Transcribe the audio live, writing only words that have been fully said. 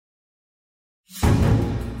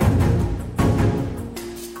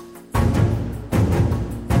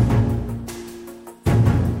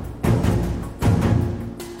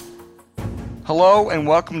Hello and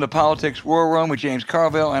welcome to Politics War Room with James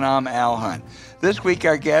Carville, and I'm Al Hunt. This week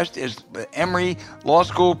our guest is Emory Law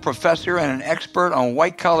School professor and an expert on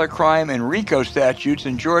white-collar crime and Rico statutes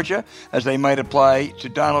in Georgia as they might apply to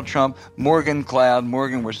Donald Trump, Morgan Cloud.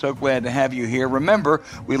 Morgan, we're so glad to have you here. Remember,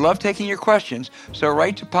 we love taking your questions, so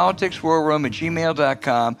write to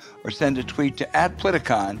politicswarroom@gmail.com or send a tweet to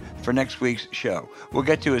 @Politicon for next week's show. We'll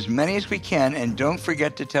get to as many as we can, and don't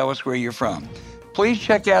forget to tell us where you're from. Please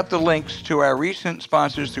check out the links to our recent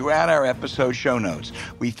sponsors throughout our episode show notes.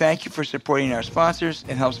 We thank you for supporting our sponsors.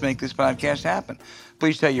 It helps make this podcast happen.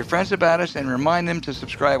 Please tell your friends about us and remind them to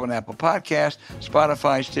subscribe on Apple Podcasts,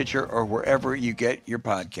 Spotify, Stitcher, or wherever you get your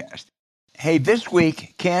podcast. Hey, this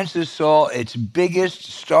week, Kansas saw its biggest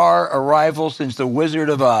star arrival since the Wizard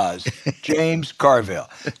of Oz, James Carville.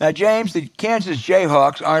 Now, James, the Kansas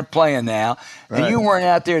Jayhawks aren't playing now, and you weren't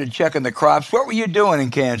out there to check on the crops. What were you doing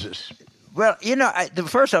in Kansas? Well, the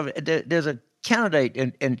first of it, there's a candidate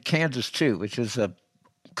in Kansas, too, which is a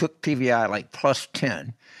Cook PVI like plus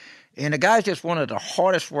 10. And the guy's just one of the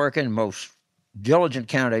hardest working, most diligent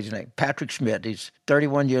candidates, named Patrick Schmidt. He's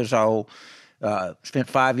 31 years old, spent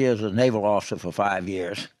 5 years as a naval officer for 5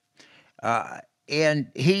 years. And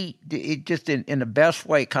he just in the best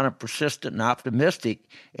way, kind of persistent and optimistic.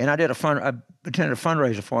 And I attended a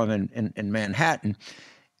fundraiser for him in Manhattan.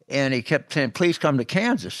 And he kept saying, please come to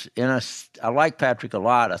Kansas. And I like Patrick a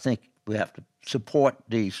lot. I think we have to support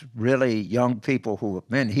these really young people who,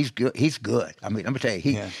 man, he's good. He's good. I mean, let me tell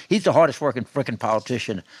you, he's the hardest working freaking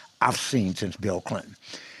politician I've seen since Bill Clinton.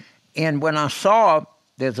 And when I saw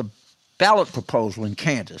there's a ballot proposal in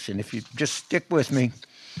Kansas, and if you just stick with me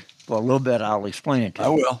for a little bit, I'll explain it to you. I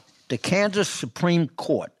will. The Kansas Supreme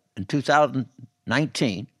Court in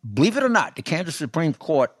 2019, believe it or not, the Kansas Supreme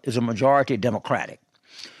Court is a majority Democratic,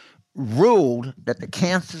 ruled that the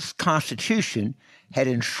Kansas Constitution had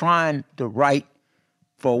enshrined the right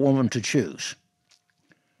for a woman to choose.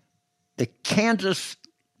 The Kansas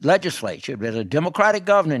legislature, there's a Democratic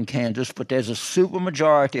governor in Kansas, but there's a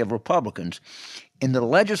supermajority of Republicans. In the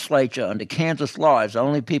legislature under Kansas law is the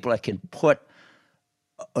only people that can put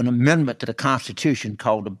an amendment to the Constitution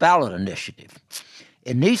called the ballot initiative.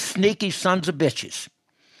 And these sneaky sons of bitches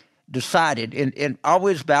decided, in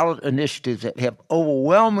always ballot initiatives that have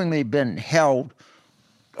overwhelmingly been held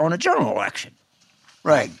on a general election.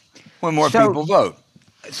 Right, when more people vote.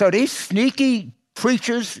 So these sneaky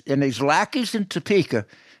preachers and these lackeys in Topeka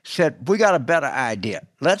said, we got a better idea.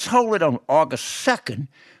 Let's hold it on August 2nd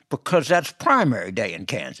because that's primary day in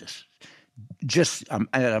Kansas.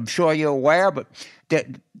 I'm sure you're aware, but there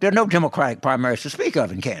are no Democratic primaries to speak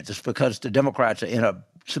of in Kansas because the Democrats are in a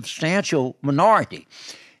substantial minority.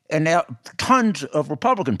 And there are tons of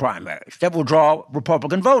Republican primaries that will draw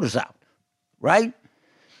Republican voters out, right?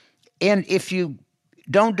 And if you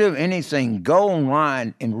don't do anything, go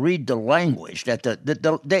online and read the language.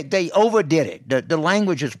 They overdid it. The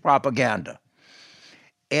language is propaganda.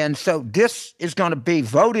 And so this is going to be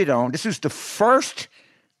voted on. This is the first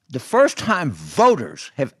time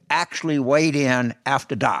voters have actually weighed in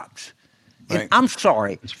after Dobbs. Right. And I'm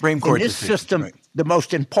sorry, the Supreme Court in this decision, system, right. The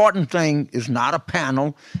most important thing is not a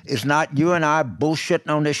panel, is not you and I bullshitting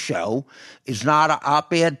on this show, is not an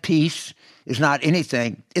op-ed piece, is not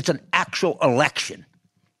anything. It's an actual election.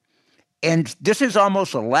 And this is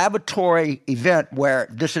almost a laboratory event where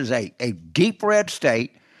this is a deep red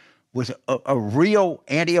state with a real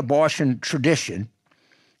anti-abortion tradition,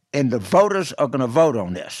 and the voters are going to vote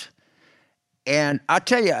on this. And I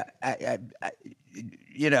tell you,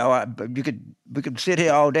 we could sit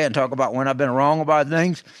here all day and talk about when I've been wrong about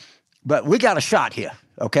things, but we got a shot here,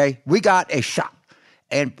 okay? We got a shot.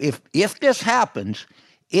 And if this happens,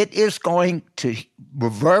 it is going to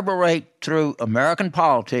reverberate through American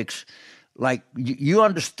politics like you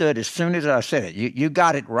understood as soon as I said it. You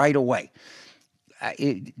got it right away.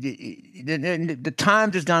 The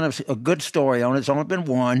Times has done a good story on it. It's only been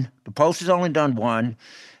one. The Post has only done one.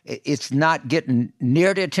 It's not getting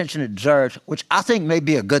near the attention it deserves, which I think may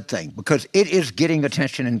be a good thing because it is getting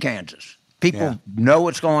attention in Kansas. People know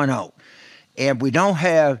what's going on. And we don't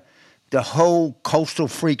have the whole coastal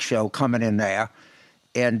freak show coming in there,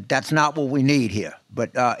 and that's not what we need here. But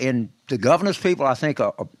in the governor's people, I think,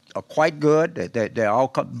 are quite good. They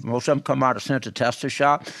all most of them come out of Senator Tester's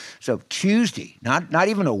shop. So Tuesday, not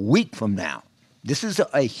even a week from now, this is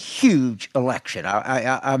a huge election.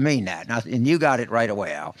 I mean that, and you got it right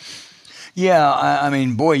away, Al. Yeah, I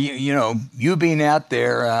mean, boy, you being out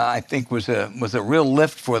there, I think was a real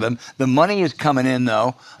lift for them. The money is coming in,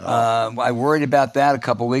 though. I worried about that a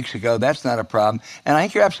couple weeks ago. That's not a problem. And I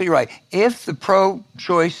think you're absolutely right. If the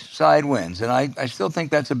pro-choice side wins, and I still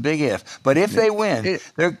think that's a big if, but if they win,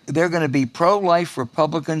 they're going to be pro-life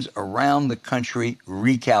Republicans around the country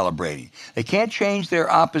recalibrating. They can't change their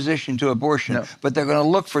opposition to abortion, but they're going to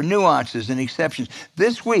look for nuances and exceptions.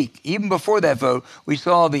 This week, even before that vote, we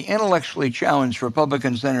saw the intellectually challenged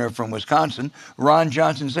Republican senator from Wisconsin, Ron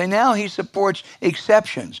Johnson, say now he supports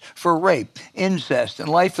exceptions for rape, incest, and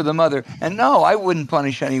life of the mother. And no, I wouldn't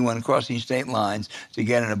punish anyone crossing state lines to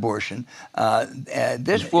get an abortion.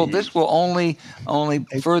 This will only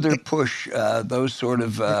further push those sort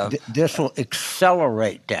of. This will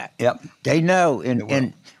accelerate that. Yep. They know,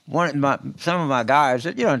 and some of my guys,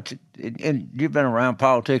 and you've been around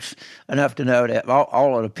politics enough to know that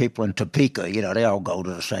all of the people in Topeka, they all go to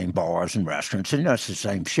the same bars and restaurants, and it's the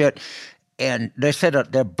same shit. And they said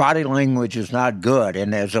that their body language is not good,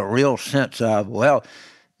 and there's a real sense of,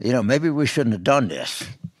 maybe we shouldn't have done this.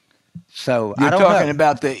 So you're I don't talking know.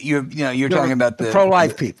 about you're talking about the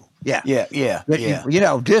pro-life people. Yeah.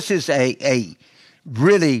 But, this is a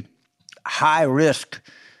really high risk.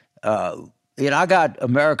 I got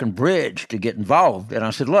American Bridge to get involved, and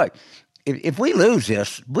I said, look, if we lose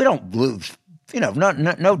this, we don't lose.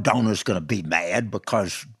 No donor's going to be mad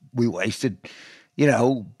because we wasted,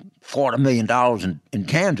 $40 million in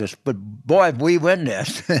Kansas. But boy, if we win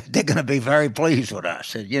this, they're going to be very pleased with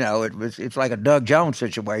us. And, it's like a Doug Jones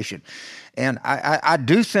situation. And I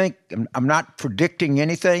do think, I'm not predicting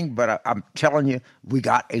anything, but I'm telling you, we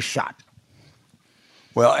got a shot.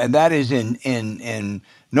 Well, and that is in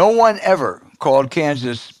no one ever called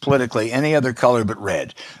Kansas politically any other color but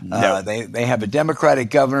red. No. They have a Democratic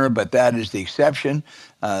governor, but that is the exception.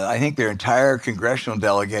 I think their entire congressional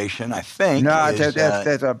delegation, there's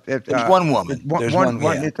one woman. There's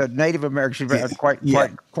one. It's a Native American. She's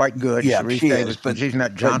quite good. Yeah, she is. But she's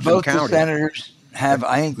not Johnson both County. The senators have.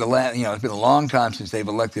 I think it's been a long time since they've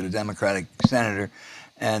elected a Democratic senator.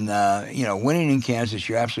 And, winning in Kansas,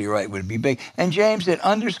 you're absolutely right, would be big. And, James, it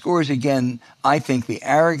underscores again, I think, the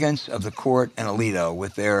arrogance of the court and Alito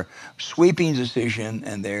with their sweeping decision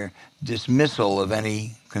and their dismissal of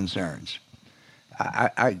any concerns.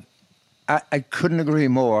 I couldn't agree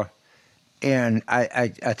more. And I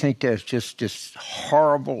think there's just this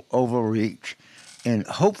horrible overreach. And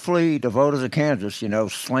hopefully the voters of Kansas,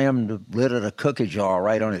 slam the lid of the cookie jar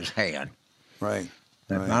right on his hand. Right.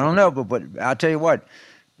 I don't know, but I'll tell you what,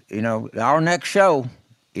 our next show,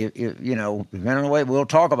 depending on the way, we'll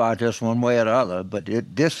talk about this one way or the other, but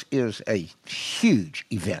this is a huge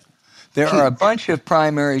event. There are a bunch of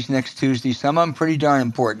primaries next Tuesday, some of them pretty darn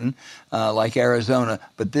important, like Arizona,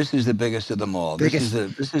 but this is the biggest of them all. This is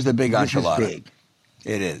the big enchilada. This is big.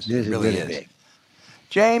 It is. This it really is. Big.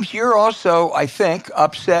 James, you're also, I think,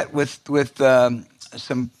 upset with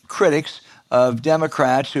some critics of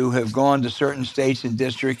Democrats who have gone to certain states and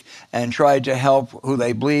districts and tried to help who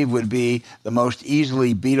they believe would be the most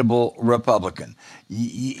easily beatable Republican.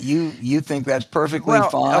 You think that's perfectly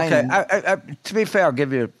fine? Okay. To be fair, I'll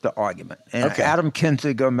give you the argument. And okay. Adam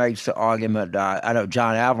Kinzinger makes the argument. I know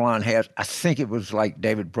John Avalon has. I think it was like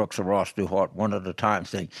David Brooks or Ross Duhart one of the times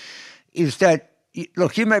thing. Is that,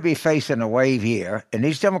 look, you may be facing a wave here, and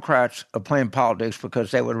these Democrats are playing politics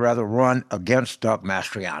because they would rather run against Doug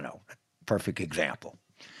Mastriano. Perfect example.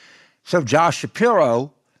 So Josh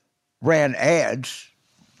Shapiro ran ads,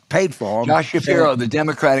 paid for them. Josh Shapiro, the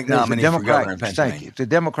Democratic nominee for governor of Pennsylvania. Thank you. The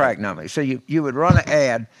Democratic nominee. So you would run an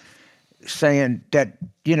ad saying that,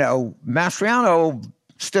 Mastriano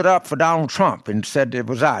stood up for Donald Trump and said it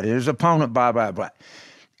was out. His opponent, blah, blah, blah.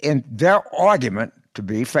 And their argument, to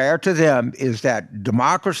be fair to them, is that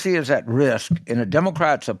democracy is at risk and the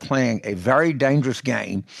Democrats are playing a very dangerous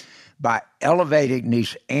game by elevating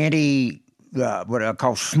these what I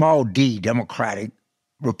call small d Democratic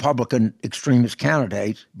Republican extremist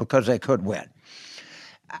candidates because they could win.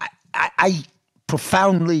 I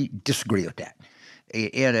profoundly disagree with that.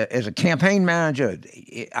 As a campaign manager,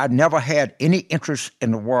 I never had any interest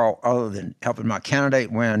in the world other than helping my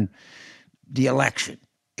candidate win the election.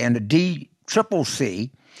 And the DCCC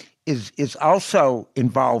is also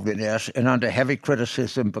involved in this and under heavy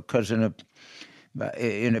criticism because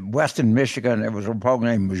in Western Michigan, there was a Republican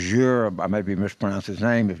named Majeur, I may be mispronouncing his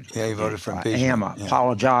name. Yeah, he voted for impeachment. I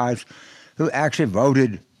apologize, who actually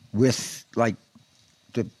voted with,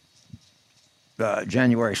 the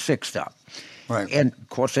January 6th stuff. Right. And, of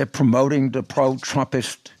course, they're promoting the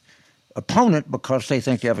pro-Trumpist opponent because they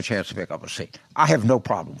think they have a chance to pick up a seat. I have no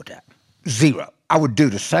problem with that. Zero. I would do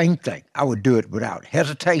the same thing. I would do it without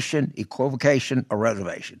hesitation, equivocation, or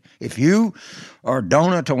reservation. If you are a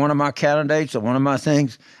donor to one of my candidates or one of my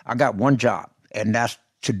things, I got one job, and that's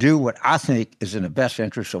to do what I think is in the best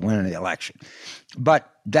interest of winning the election.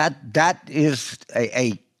 But that is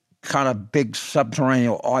a kind of big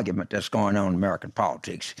subterranean argument that's going on in American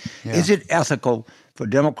politics. Yeah. Is it ethical for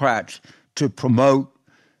Democrats to promote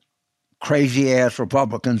crazy-ass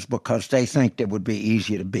Republicans because they think they would be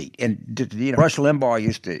easier to beat? And Rush Limbaugh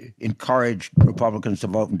used to encourage Republicans to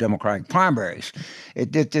vote in Democratic primaries.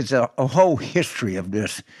 There's a whole history of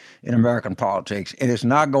this in American politics, and it's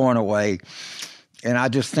not going away. And I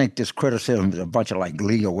just think this criticism is a bunch of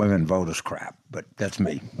League of Women Voters crap, but that's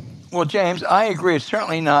me. Well, James, I agree. It's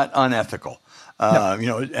certainly not unethical.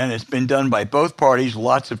 No. And it's been done by both parties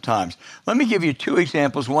lots of times. Let me give you two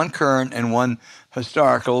examples, one current and one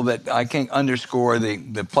historical, that I can underscore the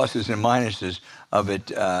pluses and minuses of it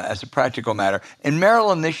as a practical matter. In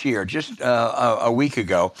Maryland this year, just a week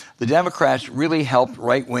ago, the Democrats really helped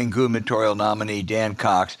right-wing gubernatorial nominee Dan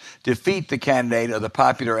Cox defeat the candidate of the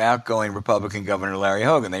popular outgoing Republican Governor Larry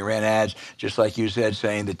Hogan. They ran ads, just like you said,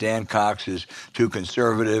 saying that Dan Cox is too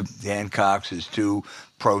conservative, Dan Cox is too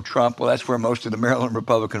pro-Trump. Well, that's where most of the Maryland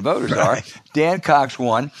Republican voters are. Dan Cox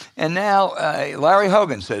won. And now Larry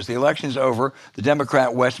Hogan says the election's over. The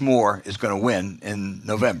Democrat Wes Moore is going to win in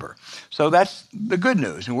November. So that's the good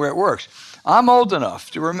news and where it works. I'm old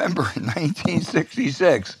enough to remember in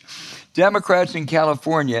 1966, Democrats in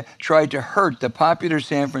California tried to hurt the popular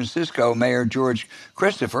San Francisco Mayor George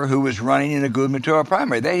Christopher, who was running in a gubernatorial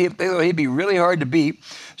primary. They thought he'd be really hard to beat,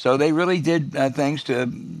 so they really did things to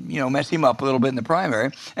mess him up a little bit in the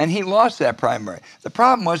primary, and he lost that primary. The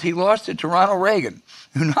problem was he lost it to Ronald Reagan,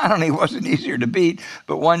 who not only wasn't easier to beat,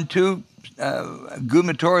 but won two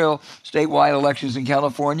gubernatorial statewide elections in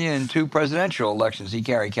California and two presidential elections. He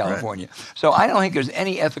carried California. Right. So I don't think there's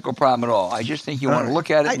any ethical problem at all. I just think you want to look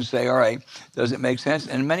at it and say, all right, does it make sense?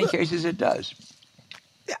 And in many cases, it does.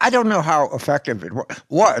 I don't know how effective it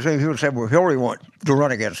was. I mean, people say, well, Hillary wanted to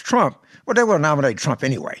run against Trump. Well, they will nominate Trump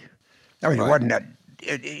anyway. I mean, It wasn't that,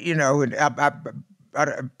 and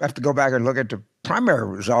I have to go back and look at the primary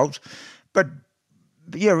results. But,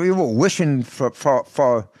 we were wishing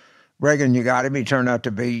for Reagan, you got him. He turned out to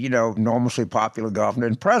be, enormously popular governor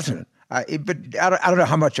and president. But I don't know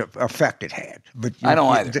how much effect it had. But I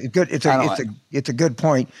don't either. It's a good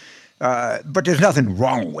point. But there's nothing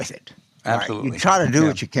wrong with it. Absolutely. Right? You try to do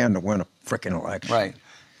what you can to win a frickin' election. Right.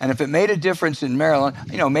 And if it made a difference in Maryland,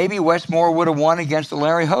 maybe Wes Moore would have won against the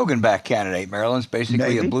Larry Hogan-backed candidate. Maryland's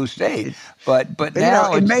basically a blue state. But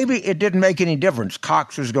now maybe it didn't make any difference.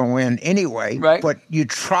 Cox was going to win anyway. Right. But you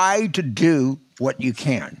try to do what you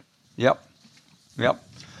can. Yep.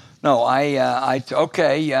 No,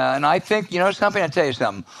 okay. And I think, something, I'll tell you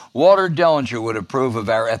something. Walter Dellinger would approve of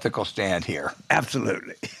our ethical stand here.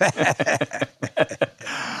 Absolutely.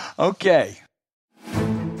 Okay.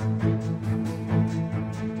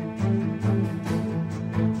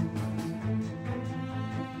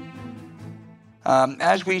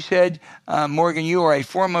 As we said, Morgan, you are a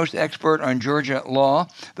foremost expert on Georgia law.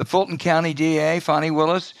 The Fulton County DA, Fonnie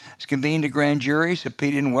Willis, has convened a grand jury,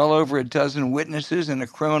 subpoenaed well over a dozen witnesses in a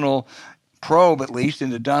criminal probe, at least,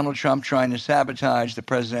 into Donald Trump trying to sabotage the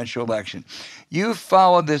presidential election. You've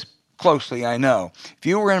followed this closely, I know. If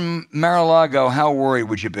you were in Mar-a-Lago, how worried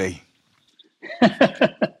would you be?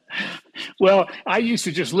 Well, I used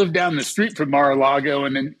to just live down the street from Mar-a-Lago,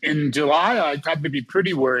 and in July, I got to be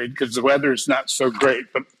pretty worried because the weather is not so great.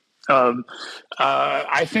 But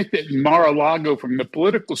I think that in Mar-a-Lago, from the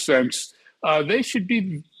political sense, they should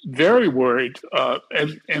be very worried.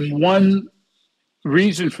 And one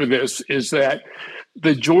reason for this is that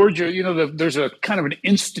the Georgia, there's a kind of an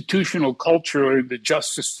institutional culture in the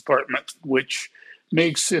Justice Department, which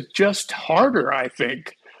makes it just harder, I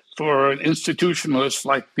think, for an institutionalist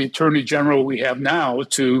like the Attorney General we have now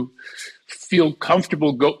to feel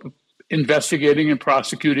comfortable investigating and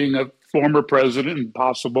prosecuting a former president and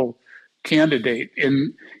possible candidate.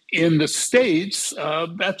 In the states,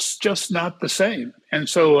 that's just not the same. And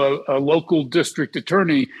so a local district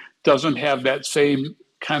attorney doesn't have that same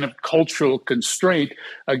kind of cultural constraint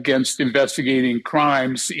against investigating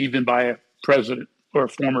crimes, even by a president or a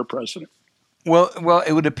former president. Well,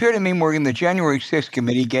 it would appear to me, Morgan, the January 6th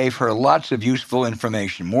committee gave her lots of useful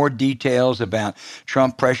information, more details about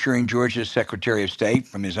Trump pressuring Georgia's Secretary of State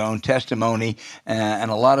from his own testimony,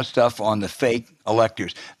 and a lot of stuff on the fake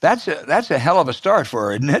electors. That's a hell of a start for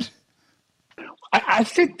her, isn't it? I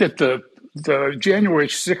think that the January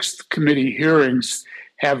 6th committee hearings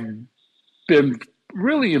have been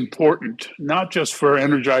really important, not just for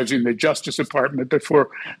energizing the Justice Department, but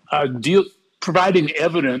for providing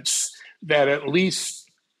evidence that at least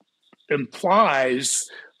implies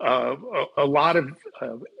a lot of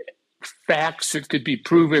facts that could be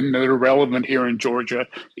proven that are relevant here in Georgia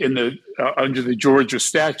under the Georgia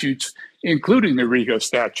statutes, including the Rico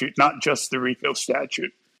statute, not just the Rico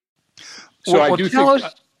statute. So well,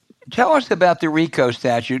 tell us about the Rico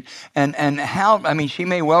statute and how, I mean, she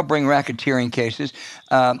may well bring racketeering cases.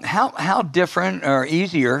 How different or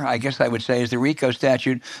easier, I guess I would say, is the Rico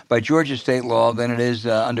statute by Georgia state law than it is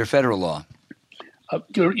under federal law?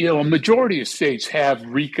 A majority of states have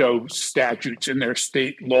RICO statutes in their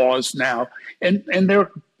state laws now, and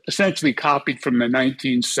they're essentially copied from the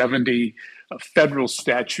 1970 federal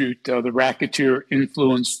statute, the Racketeer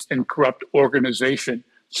Influenced and Corrupt Organization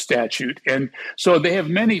statute. And so they have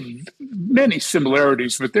many, many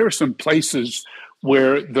similarities, but there are some places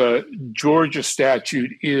where the Georgia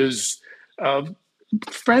statute is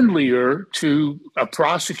friendlier to a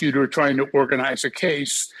prosecutor trying to organize a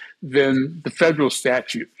case than the federal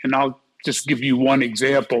statute. And I'll just give you one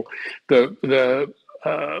example. For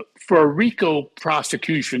a RICO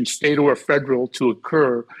prosecution, state or federal, to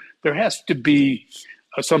occur, there has to be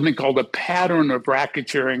something called a pattern of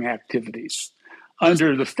racketeering activities.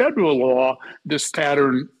 Under the federal law, this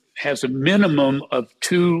pattern has a minimum of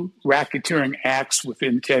 2 racketeering acts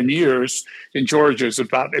within 10 years. In Georgia,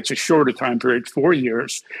 it's a shorter time period, 4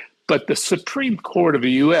 years. But the Supreme Court of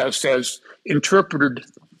the U.S. has interpreted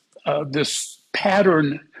this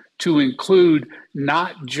pattern to include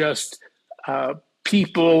not just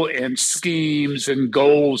people and schemes and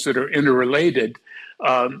goals that are interrelated,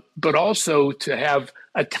 but also to have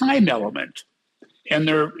a time element. And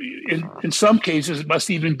there, in some cases, it must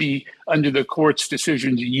even be, under the court's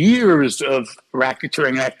decision, years of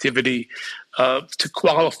racketeering activity to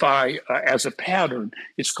qualify as a pattern.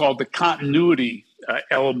 It's called the continuity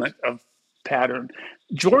element of pattern.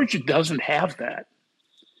 Georgia doesn't have that.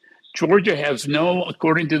 Georgia has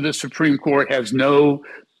according to the Supreme Court, has no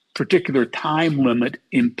particular time limit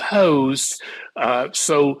imposed.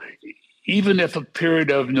 So even if a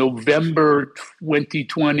period of November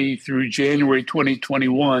 2020 through January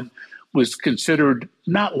 2021 was considered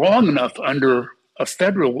not long enough under a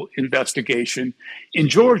federal investigation, in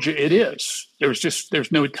Georgia it is.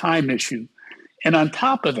 There's no time issue. And on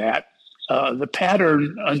top of that, the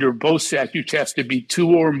pattern under both statutes has to be 2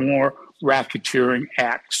 or more racketeering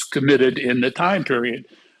acts committed in the time period.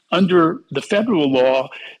 Under the federal law,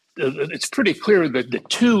 it's pretty clear that the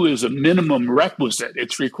 2 is a minimum requisite.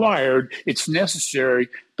 It's required, it's necessary,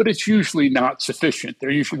 but it's usually not sufficient.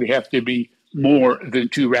 There usually have to be more than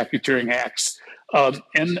 2 racketeering acts.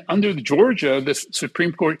 And under the Georgia, the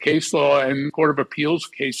Supreme Court case law and Court of Appeals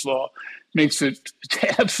case law makes it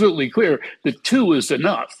absolutely clear that 2 is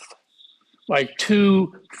enough. Like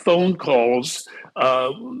 2 phone calls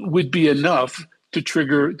would be enough to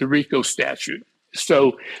trigger the RICO statute.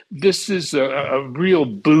 So this is a real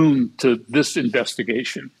boon to this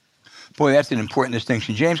investigation. Boy, that's an important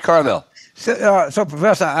distinction. James Carville. So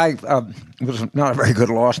Professor, I was not a very good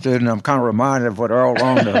law student. I'm kind of reminded of what Earl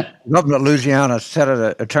Long, the governor of Louisiana, said to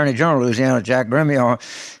the Attorney General of Louisiana, Jack Gremion.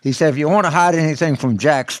 He said, if you want to hide anything from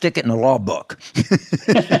Jack, stick it in the law book.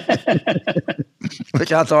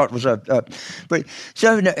 Which I thought was but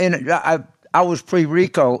so I was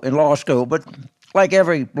pre-RICO in law school, but like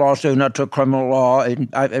every law student, I took criminal law and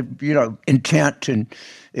intent and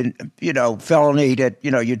felony that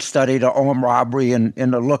you'd study the armed robbery and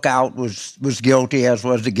the lookout was guilty, as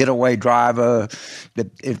was the getaway driver,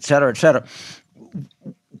 et cetera, et cetera.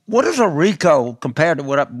 What is a RICO compared to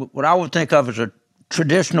what I would think of as a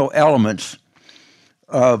traditional elements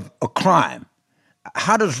of a crime?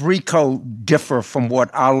 How does RICO differ from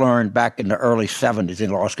what I learned back in the early 70s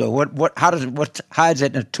in law school? What hides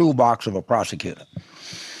it in the toolbox of a prosecutor?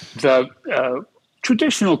 The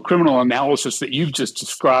traditional criminal analysis that you've just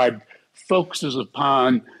described focuses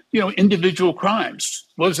upon, individual crimes.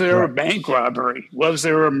 Was there a bank robbery? Was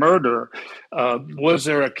there a murder? Was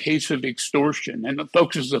there a case of extortion? And it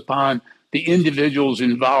focuses upon the individuals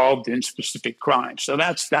involved in specific crimes. So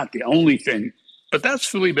that's not the only thing, but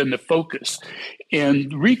that's really been the focus.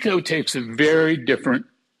 And RICO takes a very different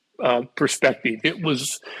perspective. It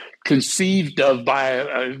was conceived of by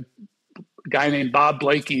a guy named Bob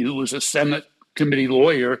Blakey, who was a Senate committee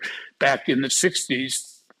lawyer back in the 60s.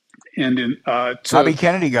 And Bobby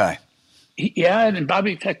Kennedy guy.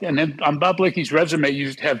 And on Bob Blakey's resume, you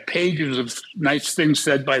used to have pages of nice things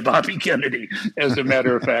said by Bobby Kennedy, as a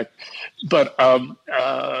matter of fact. But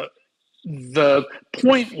the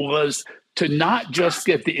point was to not just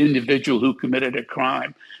get the individual who committed a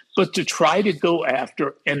crime, but to try to go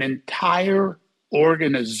after an entire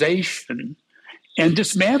organization and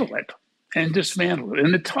dismantle it. and dismantle it.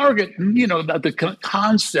 And the target, the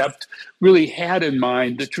concept really had in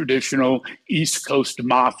mind the traditional East Coast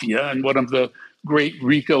mafia. And one of the great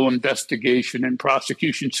Rico investigation and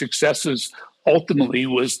prosecution successes ultimately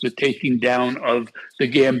was the taking down of the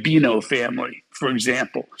Gambino family, for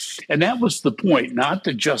example. And that was the point, not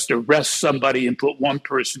to just arrest somebody and put one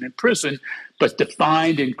person in prison, but to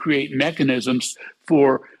find and create mechanisms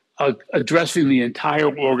for addressing the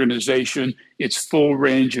entire organization, its full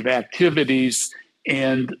range of activities,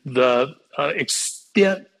 and the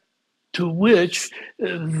extent to which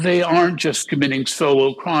they aren't just committing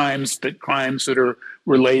solo crimes, but crimes that are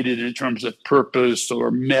related in terms of purpose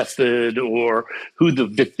or method or who the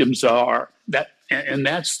victims are. And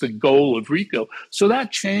that's the goal of RICO. So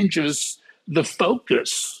that changes the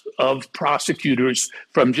focus of prosecutors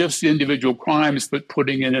from just individual crimes, but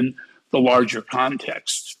putting it in the larger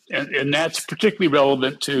context. And that's particularly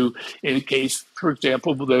relevant to, in a case, for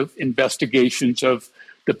example, the investigations of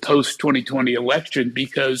the post-2020 election,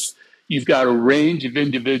 because you've got a range of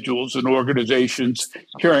individuals and organizations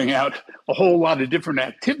carrying out a whole lot of different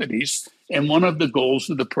activities. And one of the goals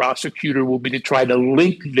of the prosecutor will be to try to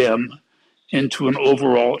link them into an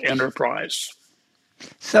overall enterprise.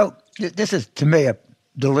 So this is, to me, a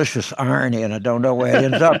delicious irony, and I don't know where it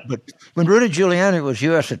ends up. But when Rudy Giuliani was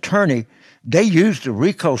U.S. attorney, they used the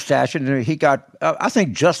RICO statute, and he got, I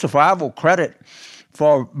think, justifiable credit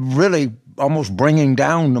for really almost bringing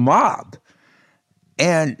down the mob.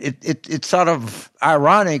 And it's sort of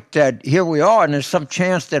ironic that here we are, and there's some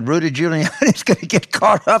chance that Rudy Giuliani is going to get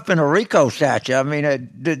caught up in a RICO statute. I mean,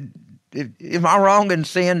 am I wrong in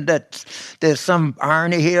saying that there's some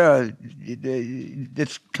irony here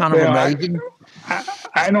that's kind of amazing?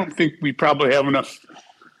 I don't think we probably have enough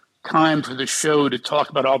time for the show to talk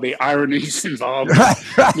about all the ironies involved in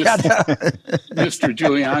Mr.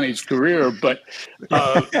 Giuliani's career, but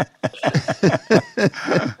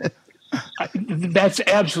that's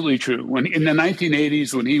absolutely true. When in the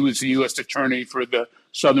 1980s, when he was the U.S. attorney for the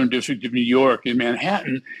Southern District of New York in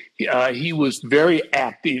Manhattan, he was very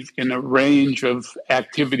active in a range of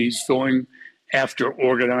activities going after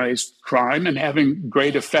organized crime and having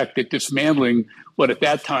great effect at dismantling what at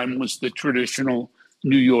that time was the traditional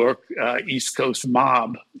New York East Coast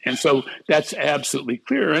mob. And so that's absolutely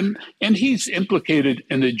clear. And he's implicated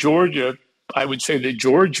in the Georgia, I would say the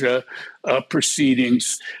Georgia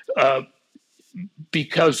proceedings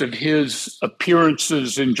because of his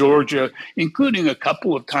appearances in Georgia, including a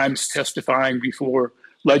couple of times testifying before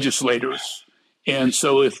legislators. And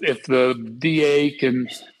so if the DA can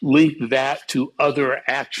link that to other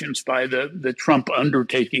actions by the Trump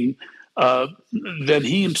undertaking, then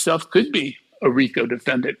he himself could be a RICO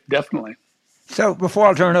defendant, definitely. So before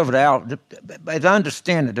I turn it over to Al, as I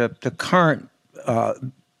understand it, the current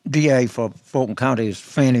DA for Fulton County is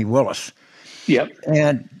Fani Willis. Yep.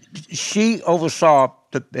 And she oversaw,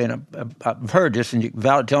 and I've heard this, and you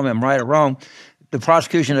can tell me I'm right or wrong, the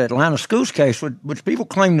prosecution of the Atlanta schools case, which people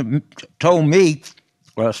told me,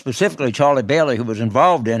 well, specifically Charlie Bailey, who was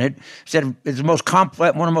involved in it, said it's the most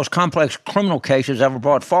complex, one of the most complex criminal cases ever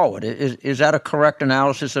brought forward. Is that a correct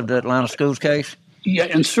analysis of the Atlanta schools case? Yeah,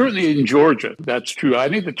 and certainly in Georgia, that's true. I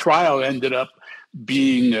think the trial ended up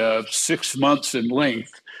being 6 months in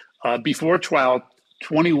length. Before trial,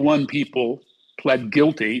 21 people pled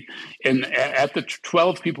guilty, and at the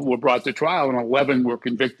 12 people were brought to trial, and 11 were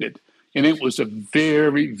convicted. And it was a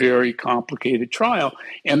very, very complicated trial.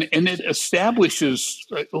 And it establishes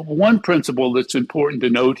one principle that's important to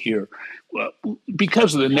note here.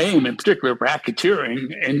 Because of the name, in particular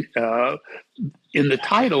racketeering, and in the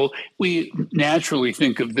title, we naturally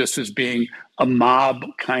think of this as being a mob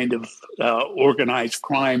kind of organized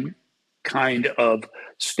crime kind of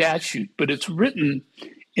statute. But it's written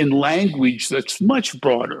in language that's much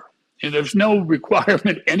broader. And there's no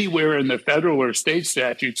requirement anywhere in the federal or state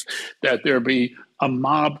statutes that there be a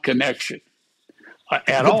mob connection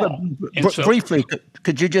at all. Briefly,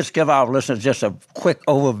 could you just give our listeners just a quick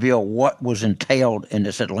overview of what was entailed in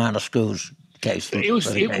this Atlanta schools case? It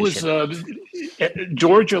was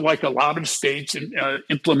Georgia, like a lot of states,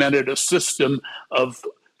 implemented a system of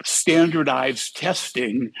standardized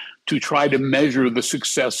testing to try to measure the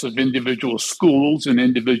success of individual schools and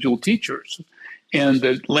individual teachers. And the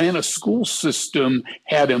Atlanta school system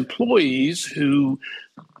had employees who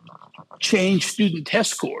changed student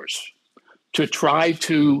test scores to try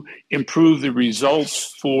to improve the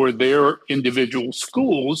results for their individual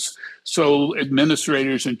schools, so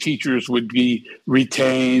administrators and teachers would be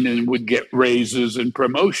retained and would get raises and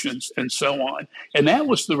promotions and so on. And that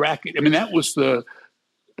was the racket. I mean, that was the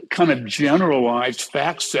kind of generalized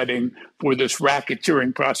fact setting for this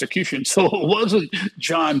racketeering prosecution. So it wasn't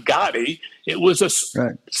John Gotti, it was a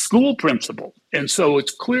school principal. And so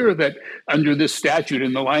it's clear that under this statute,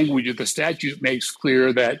 and the language of the statute makes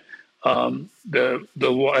clear that the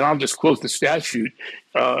law, and I'll just quote the statute,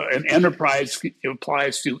 an enterprise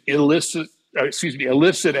applies to illicit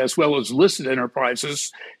as well as licit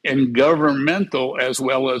enterprises, and governmental as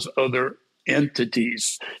well as other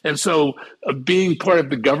entities. And so being part of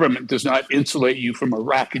the government does not insulate you from a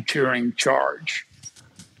racketeering charge.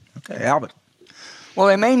 Okay, Albert. Well,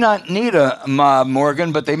 they may not need a mob,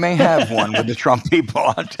 Morgan, but they may have one with the Trump people.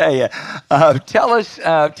 I'll tell you. Tell us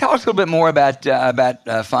a little bit more about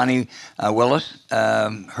Fani Willis,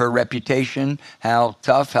 her reputation, how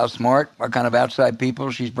tough, how smart, what kind of outside people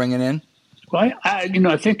she's bringing in. Well,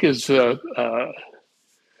 I think as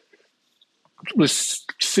was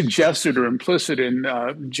suggested or implicit in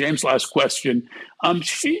James' last question,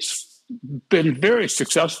 she's been very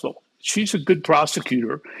successful. She's a good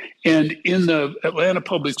prosecutor. And in the Atlanta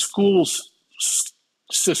Public Schools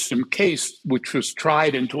system case, which was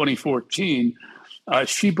tried in 2014,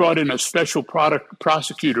 she brought in a special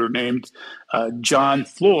prosecutor named John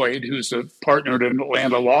Floyd, who's a partner at an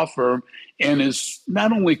Atlanta law firm, and is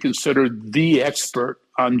not only considered the expert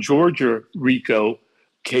on Georgia RICO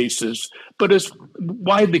cases, but is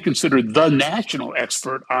widely considered the national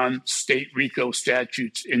expert on state RICO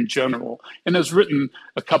statutes in general, and has written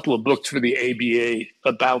a couple of books for the ABA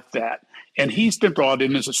about that. And he's been brought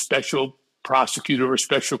in as a special prosecutor or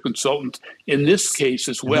special consultant in this case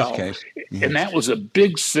as well. And that was a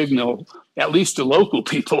big signal, at least to local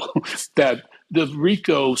people, that the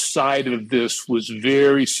RICO side of this was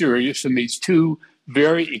very serious, and these two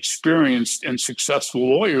very experienced and successful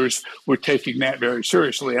lawyers were taking that very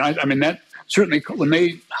seriously. And I mean, that certainly, when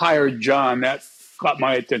they hired John, that caught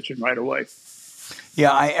my attention right away.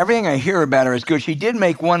 Yeah, everything I hear about her is good. She did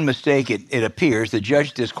make one mistake, it appears. The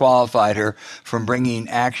judge disqualified her from bringing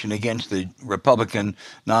action against the Republican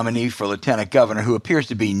nominee for lieutenant governor, who appears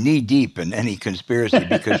to be knee-deep in any conspiracy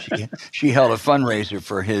because she held a fundraiser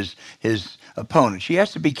for his opponent. She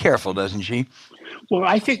has to be careful, doesn't she? Well,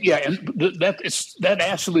 I think, yeah, and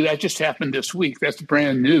that just happened this week. That's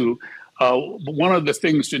brand new. One of the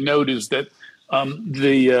things to note is that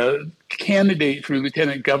the candidate for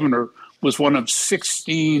lieutenant governor was one of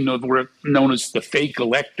 16 of what are known as the fake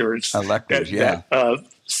electors. That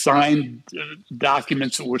signed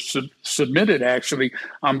documents that were submitted actually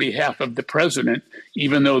on behalf of the president,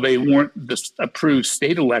 even though they weren't the approved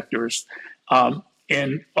state electors.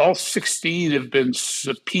 And all 16 have been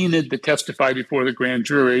subpoenaed to testify before the grand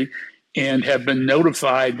jury and have been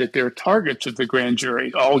notified that they're targets of the grand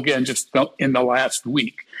jury, all again just in the last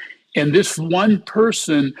week. And this one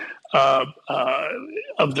person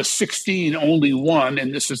of the 16, only one,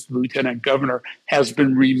 and this is the lieutenant governor, has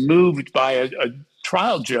been removed by a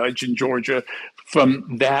trial judge in Georgia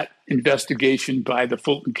from that investigation by the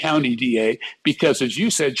Fulton County DA because, as you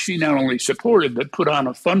said, she not only supported but put on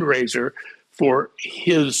a fundraiser for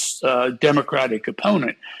his Democratic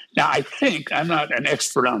opponent. Now, I think, I'm not an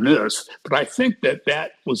expert on this, but I think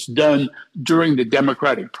that was done during the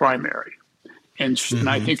Democratic primary. And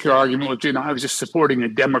I think her argument was, I was just supporting a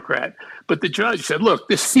Democrat. But the judge said, look,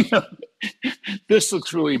 this this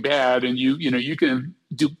looks really bad, and you can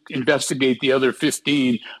investigate the other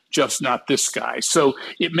 15, just not this guy. So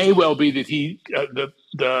it may well be that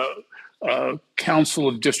the Council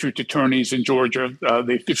of District Attorneys in Georgia,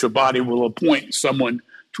 the official body, will appoint someone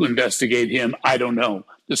to investigate him. I don't know.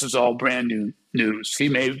 This is all brand new news. He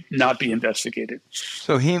may not be investigated.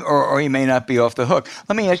 So he may not be off the hook.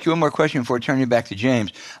 Let me ask you one more question before turning back to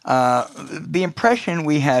James. The impression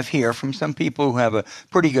we have here from some people who have a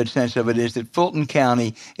pretty good sense of it is that Fulton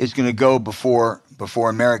County is going to go before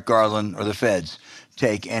Merrick Garland or the feds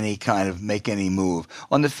make any move.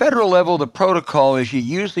 On the federal level, the protocol is you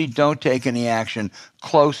usually don't take any action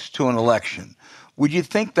close to an election. Would you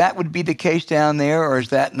think that would be the case down there, or is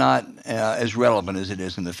that not as relevant as it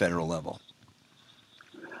is in the federal level?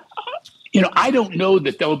 I don't know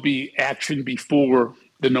that there'll be action before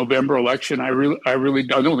the November election. I really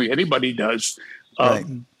don't think anybody does. Right.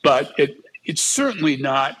 But it's certainly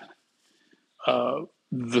not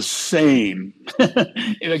the same.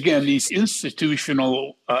 And again, these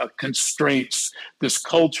institutional constraints, this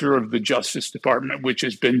culture of the Justice Department, which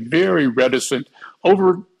has been very reticent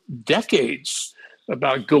over decades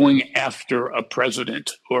about going after a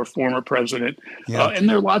president or a former president. Yeah. And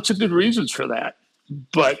there are lots of good reasons for that.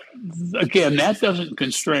 But again, that doesn't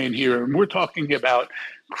constrain here. And we're talking about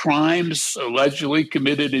crimes allegedly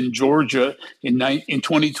committed in Georgia in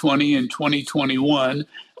 2020 and 2021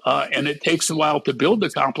 and it takes a while to build a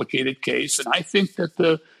complicated case. And I think that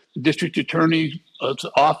the district attorney's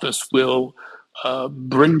office will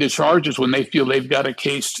bring the charges when they feel they've got a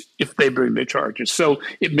case, if they bring the charges. So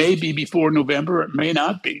it may be before November, it may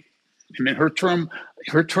not be. I mean, her term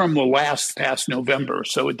will last past November,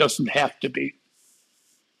 so it doesn't have to be.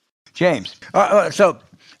 James.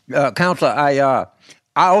 Counselor,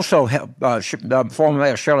 I also helped, former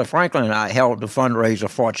Mayor Shirley Franklin and I held the fundraiser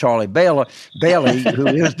for Charlie Bailey, who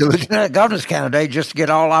is the lieutenant governor's candidate, just to get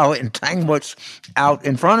all our entanglements out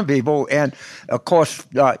in front of people. And, of course,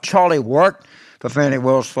 Charlie worked for Fannie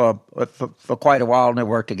Wills for quite a while, and they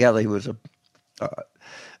worked together. He was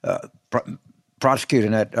a prosecutor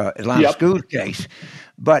in that Atlanta school case.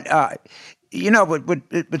 But,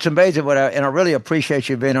 it's amazing and I really appreciate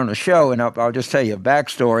you being on the show, and I'll just tell you a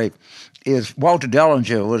backstory. Is Walter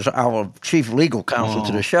Dellinger was our chief legal counsel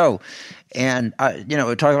to the show. And,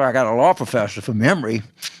 we're talking about I got a law professor from memory.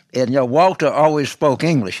 And, Walter always spoke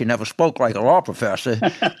English. He never spoke like a law professor.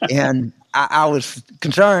 And I was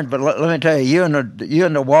concerned, but let me tell you, you're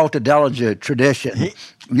in the Walter Dellinger tradition.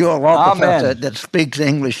 You're a law professor that speaks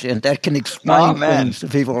English and that can explain things to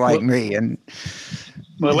people like me. And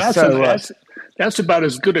that's about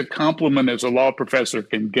as good a compliment as a law professor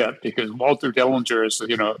can get, because Walter Dellinger is,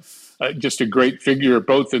 just a great figure,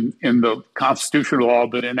 both in the constitutional law,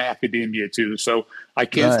 but in academia too. So I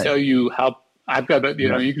can't tell you how I've got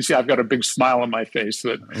you can see I've got a big smile on my face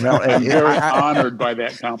that I'm very honored by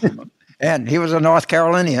that compliment. And he was a North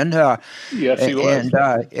Carolinian. Yes, he was.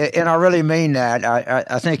 And I really mean that.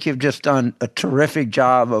 I think you've just done a terrific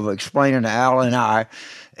job of explaining to Al and I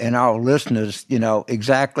and our listeners,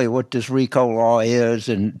 exactly what this RICO law is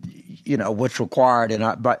and, what's required.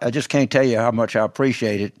 But I just can't tell you how much I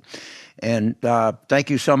appreciate it. And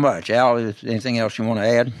thank you so much. Al, is there anything else you want to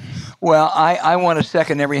add? Well, I want to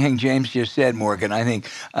second everything James just said, Morgan. I think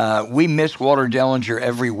we miss Walter Dellinger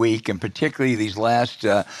every week, and particularly this last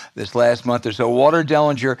month or so. Walter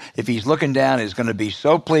Dellinger, if he's looking down, is going to be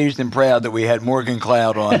so pleased and proud that we had Morgan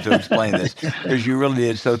Cloud on to explain this, because you really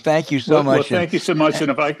did. So thank you so much. Well, thank you so much.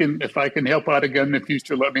 And if I can help out again in the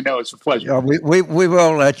future, let me know. It's a pleasure. We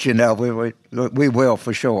will let you know. We will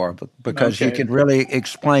for sure, because you can really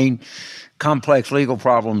explain complex legal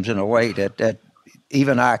problems in a way that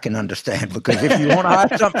even I can understand. Because if you want to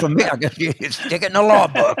hide something from me, I guess you stick it in the law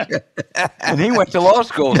book. And he went to law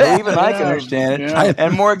school, so even I can understand it. Yeah.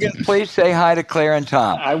 And Morgan, please say hi to Claire and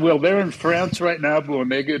Tom. I will. They're in France right now, but when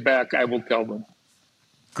they get back, I will tell them.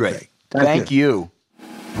 Great. Thank you.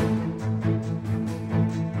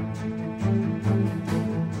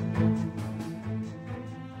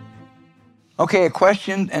 Okay, a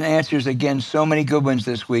question and answers. Again, so many good ones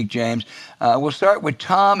this week, James. We'll start with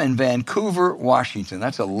Tom in Vancouver, Washington.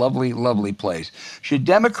 That's a lovely, lovely place. Should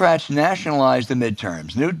Democrats nationalize the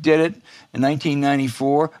midterms? Newt did it in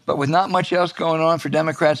 1994, but with not much else going on for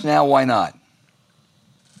Democrats now, why not?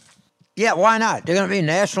 Yeah, why not? They're going to be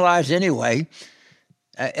nationalized anyway.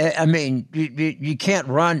 I mean, you can't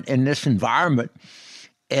run in this environment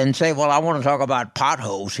and say, well, I want to talk about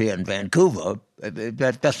potholes here in Vancouver.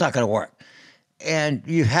 That's not going to work. And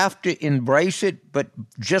you have to embrace it, but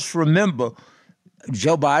just remember,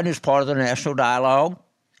 Joe Biden is part of the national dialogue,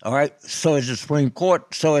 all right? So is the Supreme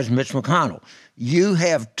Court, so is Mitch McConnell. You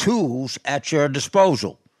have tools at your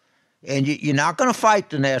disposal, and you're not going to fight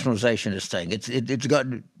the nationalization of this thing.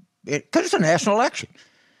 Because it's a national election.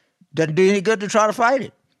 Doesn't do any good to try to fight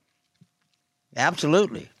it.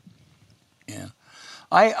 Absolutely. Yeah.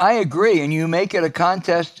 I agree, and you make it a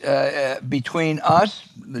contest between us,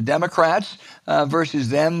 the Democrats, versus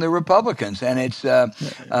them, the Republicans, and it's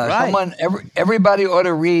right. Everybody ought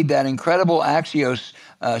to read that incredible Axios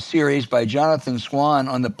series by Jonathan Swan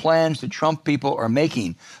on the plans the Trump people are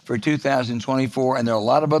making for 2024, and there are a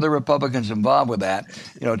lot of other Republicans involved with that.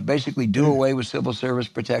 To basically do away with civil service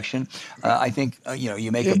protection. I think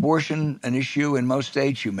you make abortion an issue in most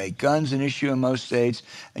states, you make guns an issue in most states,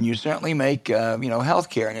 and you certainly make health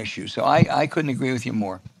care an issue. So I couldn't agree with you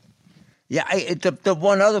more. Yeah, the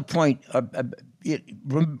one other point,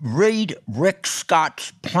 read Rick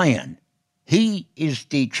Scott's plan. He is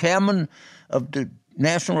the chairman of the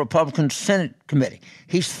National Republican Senate Committee.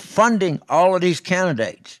 He's funding all of these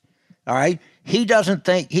candidates, all right? He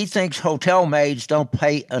thinks hotel maids don't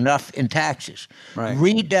pay enough in taxes. Right.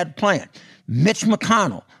 Read that plan. Mitch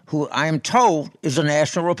McConnell, who I am told is a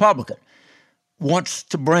national Republican, wants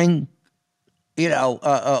to bring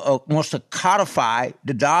wants to codify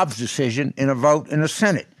the Dobbs decision in a vote in the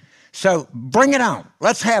Senate. So bring it on.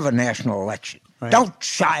 Let's have a national election. Right. Don't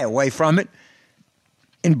shy away from it.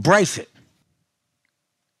 Embrace it.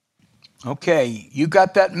 Okay, you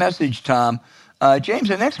got that message, Tom. James,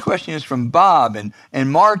 the next question is from Bob in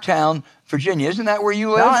Martown, Virginia. Isn't that where you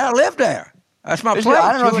live? No, I live there. That's my place.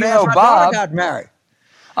 I don't know if you know my Bob. daughter got married.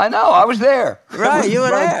 I know. I was there. Right, you were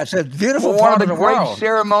there. It's a beautiful one part of the world. great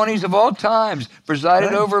ceremonies of all times,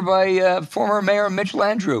 presided over by former Mayor Mitch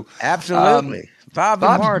Landrieu. Absolutely. Bob in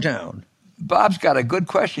Martown. Bob's got a good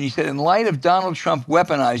question. He said, in light of Donald Trump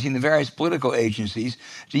weaponizing the various political agencies,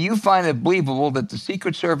 do you find it believable that the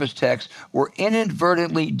Secret Service texts were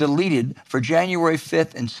inadvertently deleted for January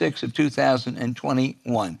 5th and 6th of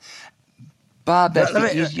 2021? Bob, that's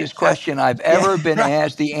the easiest question I've ever been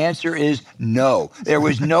asked. The answer is no. There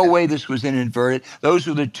was no way this was inadvertent. Those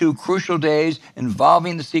were the two crucial days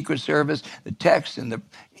involving the Secret Service, the texts and the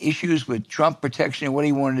issues with Trump protection and what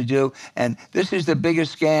he wanted to do. And this is the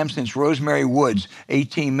biggest scam since Rosemary Woods'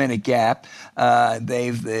 18-minute gap.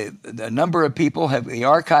 The number of people, the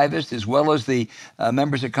archivist as well as the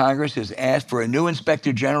members of Congress, has asked for a new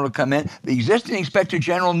inspector general to come in. The existing inspector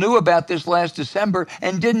general knew about this last December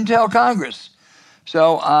and didn't tell Congress.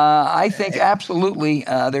 So I think absolutely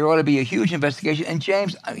there ought to be a huge investigation. And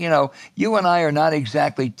James, you and I are not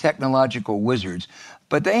exactly technological wizards,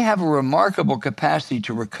 but they have a remarkable capacity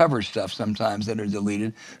to recover stuff sometimes that are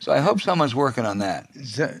deleted. So I hope someone's working on that.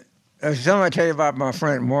 Something I tell you about my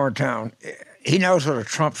friend Moortown, he knows what a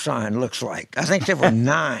Trump sign looks like. I think there were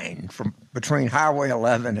 9 from between Highway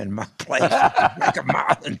 11 and my place, like a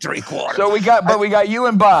mile and 3/4. So we got you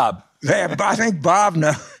and Bob. Yeah, I think Bob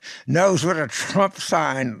knows what a Trump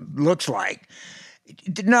sign looks like.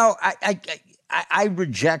 No, I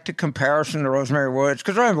reject a comparison to Rosemary Woods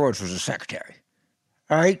because Rosemary Woods was a secretary,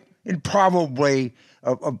 all right, and probably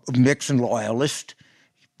a Nixon loyalist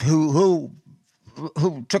who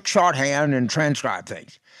took shorthand and transcribed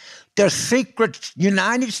things. The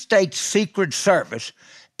United States Secret Service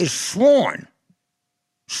is sworn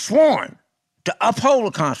to uphold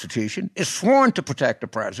the Constitution, is sworn to protect the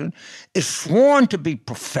president, is sworn to be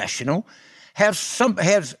professional,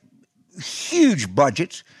 has huge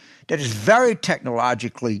budgets, that is very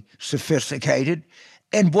technologically sophisticated,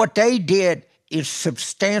 and what they did is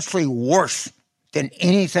substantially worse than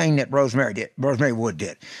anything that Rosemary Wood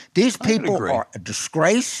did. These people are a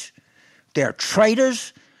disgrace. They're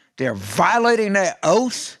traitors. They're violating their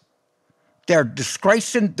oath. They're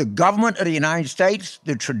disgracing the government of the United States,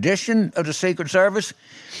 the tradition of the Secret Service.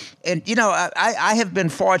 And, I have been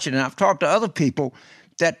fortunate. I've talked to other people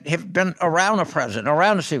that have been around the president,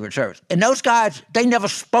 around the Secret Service. And those guys, they never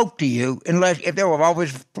spoke to you unless if they were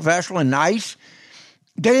always professional and nice.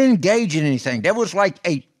 They didn't engage in anything. There was like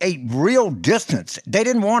a real distance. They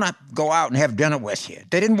didn't want to go out and have dinner with you.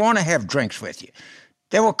 They didn't want to have drinks with you.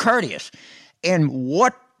 They were courteous. And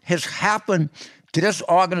what has happened to this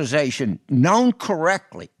organization, known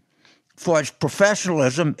correctly for its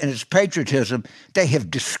professionalism and its patriotism, they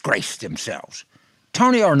have disgraced themselves.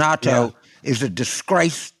 Tony Ornato is a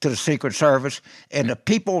disgrace to the Secret Service, and the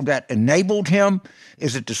people that enabled him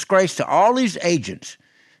is a disgrace to all these agents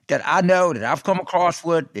that I know, that I've come across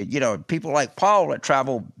with, people like Paul that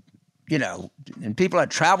travel, and people that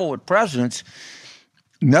travel with presidents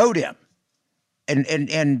know them.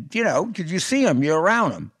 And you see them, you're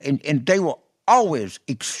around them. And they were always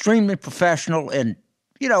extremely professional and,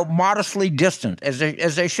 modestly distant as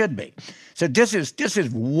they should be. So this is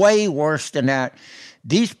way worse than that.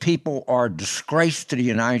 These people are a disgrace to the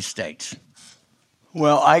United States.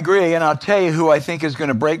 Well, I agree, and I'll tell you who I think is going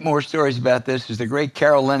to break more stories about this is the great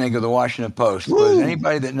Carol Leonnig of the Washington Post. Because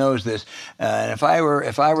anybody that knows this, and if I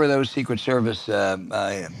were those Secret Service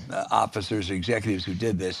officers, executives who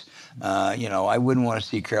did this, I wouldn't want to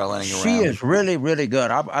see Carol Leonnig around. She is really, really good.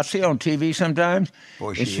 I see her on TV sometimes.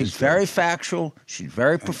 Boy, she's very factual. She's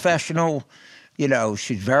very professional.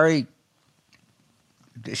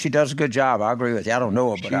 She does a good job. I agree with you. I don't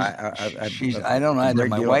know her, but I don't either.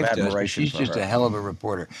 My wife does. But she's just a hell of a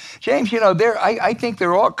reporter. James, I think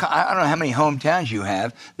they're all. I don't know how many hometowns you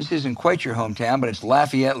have. This isn't quite your hometown, but it's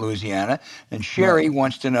Lafayette, Louisiana. And Sherry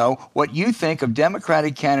wants to know what you think of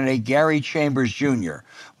Democratic candidate Gary Chambers Jr.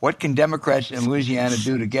 What can Democrats in Louisiana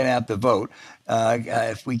do to get out the vote?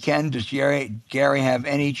 If we can, does Gary have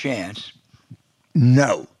any chance?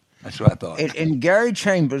 No. That's what I thought. And Gary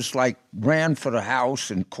Chambers, ran for the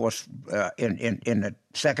House, and of course, in the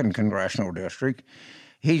 2nd Congressional District.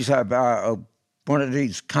 He's one of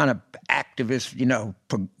these kind of activists,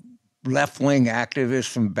 left-wing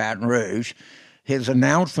activists from Baton Rouge. His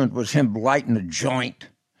announcement was him lighting a joint.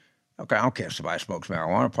 Okay, I don't care if somebody smokes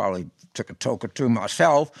marijuana. I probably took a toke or two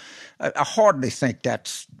myself. I hardly think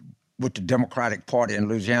that's what the Democratic Party in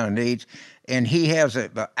Louisiana needs. And he has an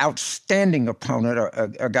outstanding opponent,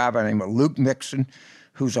 a guy by the name of Luke Nixon,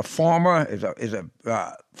 who's a former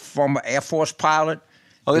former Air Force pilot.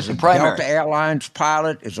 Oh, this is a Delta primary. Airlines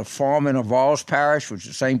pilot, is a foreman of Walls Parish, which is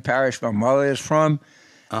the same parish my mother is from.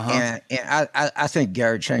 And I think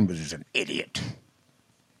Gary Chambers is an idiot.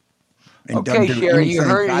 And Okay, doesn't do Sherry, you anything.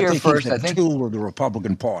 heard it I here think first. he's a tool of the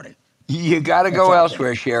Republican Party. You got to That's go all I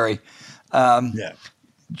elsewhere, Sherry. Yeah.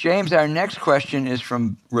 James, our next question is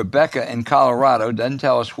from Rebecca in Colorado. Doesn't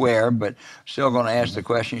tell us where, but still going to ask the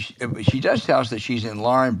question. She does tell us that she's in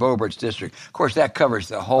Lauren Boebert's district. Of course, that covers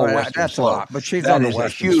the whole western That's slope. a lot, but she's That on the is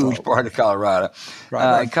western a huge slope. part of Colorado.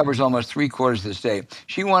 Right. It covers almost 3/4 of the state.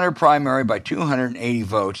 She won her primary by 280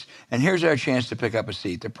 votes, and here's our chance to pick up a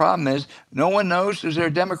seat. The problem is no one knows is there a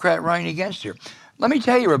Democrat running against her. Let me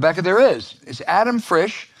tell you, Rebecca, there is. It's Adam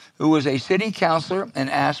Frisch, who was a city councilor in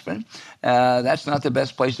Aspen. That's not the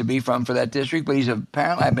best place to be from for that district, but he's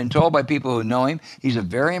apparently, I've been told by people who know him, he's a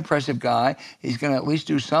very impressive guy. He's going to at least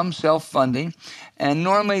do some self-funding. And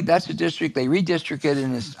normally that's a district, they redistrict it,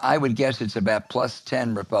 and I would guess it's about plus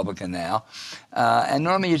 10 Republican now. And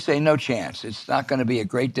normally you'd say no chance. It's not going to be a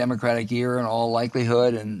great Democratic year in all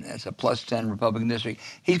likelihood, and it's a plus 10 Republican district.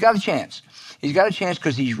 He's got a chance. He's got a chance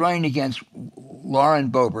because he's running against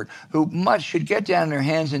Lauren Boebert, who should get down on her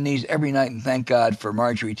hands and knees every night and thank God for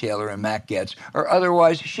Marjorie Taylor and Matt Gaetz, or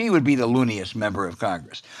otherwise she would be the looniest member of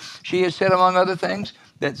Congress. She has said, among other things,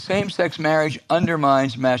 that same-sex marriage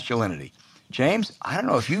undermines masculinity. James, I don't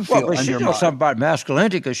know if you feel but she undermined. knows something about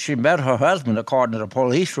masculinity because she met her husband, according to the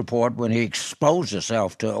police report, when he exposed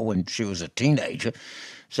himself to her when she was a teenager.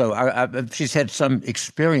 So she's had some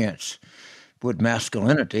experience with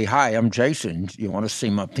masculinity. Hi, I'm Jason. You want to see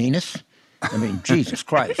my penis? I mean, Jesus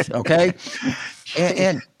Christ, okay?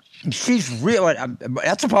 And she's really,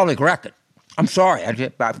 that's a public record. I'm sorry.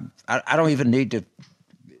 I don't even need to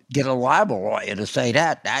get a libel lawyer to say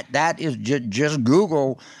that. That is just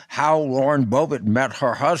Google how Lauren Boebert met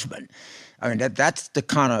her husband. I mean, that's the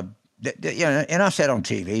kind of, and I said on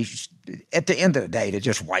TV, at the end of the day, they're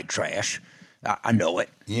just white trash. I know it.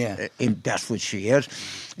 Yeah. And that's what she is.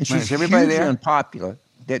 And she's everybody hugely there? unpopular.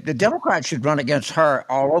 The Democrats should run against her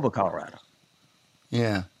all over Colorado.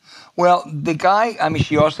 Yeah. Well, the guy, I mean,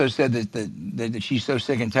 she also said that she's so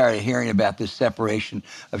sick and tired of hearing about this separation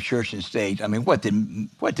of church and state. I mean, what did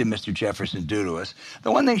Mr. Jefferson do to us?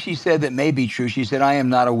 The one thing she said that may be true, she said, I am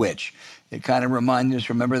not a witch. It kind of reminded us,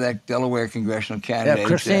 remember that Delaware congressional candidate? Yeah,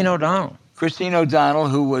 Christine O'Donnell. Christine O'Donnell,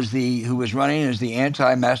 who was running as the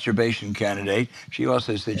anti-masturbation candidate. She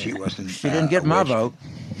also said she wasn't. She didn't get my vote.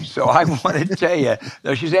 So I want to tell you,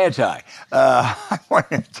 no, she's anti. I want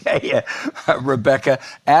to tell you, Rebecca,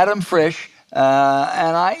 Adam Frisch,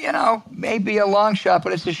 and maybe a long shot,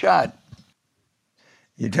 but it's a shot.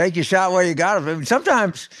 You take your shot where you got it.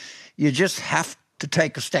 Sometimes you just have to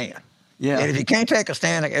take a stand. Yeah. And if you can't take a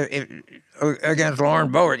stand against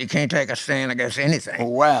Lauren Boebert, you can't take a stand against anything.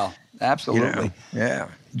 Wow, absolutely. Yeah.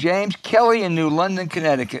 James Kelly in New London,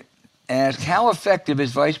 Connecticut, asked, how effective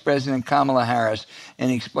is Vice President Kamala Harris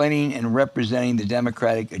in explaining and representing the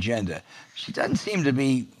Democratic agenda? She doesn't seem to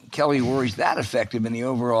be, Kelly worries, that effective in the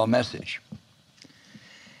overall message.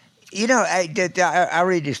 I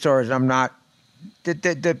read these stories. I'm not to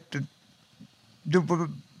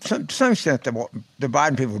some extent, the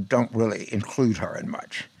Biden people don't really include her in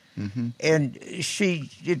much. Mm-hmm. And it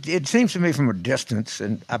seems to me from a distance,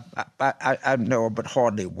 and I know her but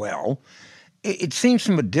hardly well, it seems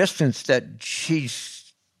from a distance that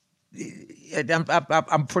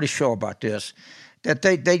I'm pretty sure about this, that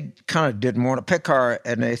they kind of didn't want to pick her,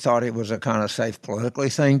 and they thought it was a kind of safe politically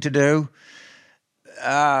thing to do.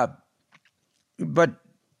 But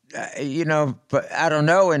I don't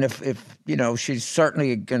know. And if she's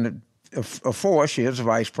certainly going to, of course, she is a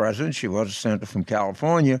vice president. She was a senator from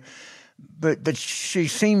California, but she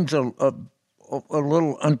seems a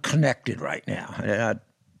little unconnected right now. And I'd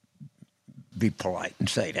be polite and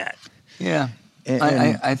say that. Yeah, and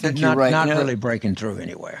I think you're right. Not really breaking through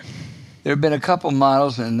anywhere. There have been a couple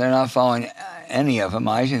models, and they're not following any of them.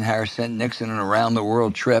 Eisenhower sent Nixon on an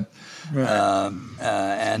around-the-world trip. Right.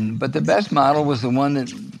 But the best model was the one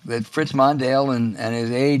that Fritz Mondale and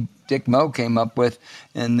his aide Dick Moe came up with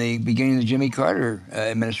in the beginning of the Jimmy Carter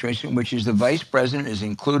administration, which is the vice president is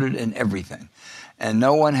included in everything. And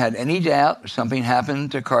no one had any doubt if something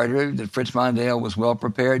happened to Carter that Fritz Mondale was well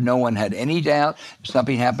prepared. No one had any doubt if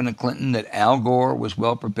something happened to Clinton that Al Gore was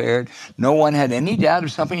well prepared. No one had any doubt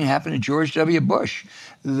if something happened to George W. Bush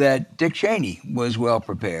that Dick Cheney was well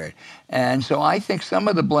prepared. And so I think some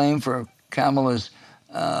of the blame for Kamala's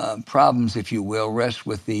problems, if you will, rests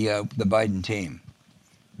with the Biden team.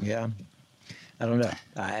 Yeah, I don't know,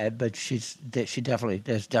 but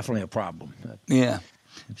there's definitely a problem. Yeah.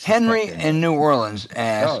 Henry in New Orleans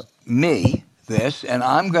asked me this, and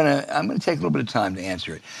I'm gonna take a little bit of time to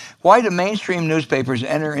answer it. Why do mainstream newspapers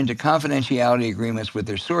enter into confidentiality agreements with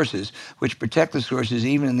their sources, which protect the sources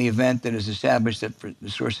even in the event that is established that the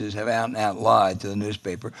sources have out and out lied to the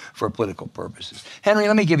newspaper for political purposes? Henry,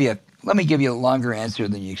 let me give you a longer answer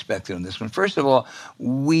than you expected on this one. First of all,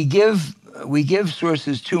 we give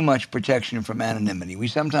sources too much protection from anonymity. We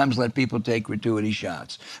sometimes let people take gratuitous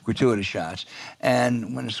shots.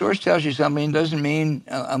 And when a source tells you something, it doesn't mean,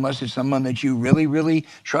 unless it's someone that you really, really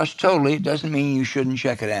trust totally, it doesn't mean you shouldn't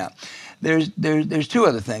check it out. There's two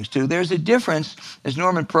other things too. There's a difference, as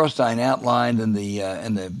Norman Pearlstein outlined in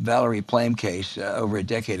the Valerie Plame case over a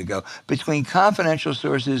decade ago, between confidential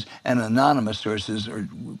sources and anonymous sources, or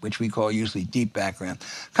which we call usually deep background.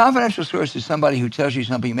 Confidential source is somebody who tells you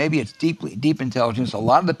something. Maybe it's deep intelligence. A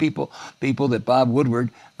lot of the people that Bob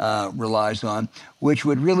Woodward relies on, which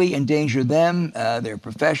would really endanger them, their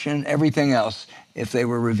profession, everything else, if they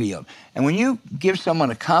were revealed. And when you give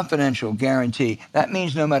someone a confidential guarantee, that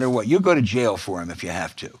means no matter what, you'll go to jail for him if you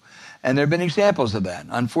have to. And there have been examples of that.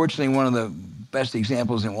 Unfortunately, one of the best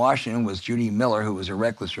examples in Washington was Judy Miller, who was a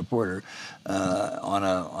reckless reporter on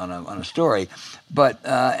a story. But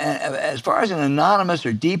as far as an anonymous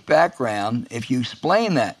or deep background, if you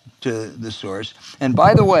explain that to the source, and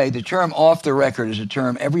by the way, the term off the record is a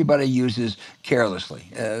term everybody uses carelessly.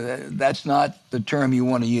 That's not the term you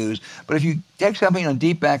want to use. But if you take something on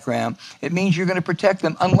deep background, it means you're going to protect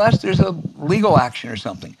them unless there's a legal action or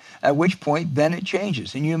something, at which point then it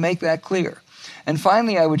changes, and you make that clear. And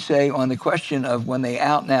finally, I would say on the question of when they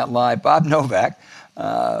out and out lie, Bob Novak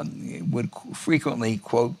would frequently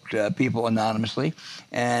quote people anonymously.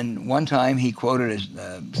 And one time he quoted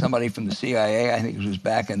somebody from the CIA, I think it was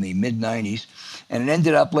back in the mid-90s, and it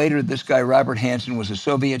ended up later that this guy, Robert Hansen, was a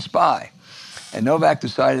Soviet spy. And Novak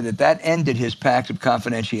decided that ended his pact of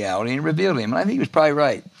confidentiality and revealed him. And I think he was probably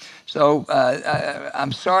right. So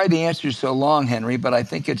I'm sorry the answer is so long, Henry, but I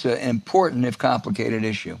think it's an important, if complicated,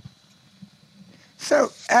 issue.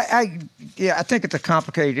 So, I think it's a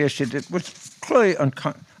complicated issue. It was clearly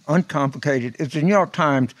uncomplicated. Is the New York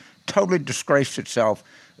Times totally disgraced itself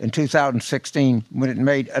in 2016 when it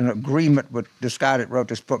made an agreement with this guy that wrote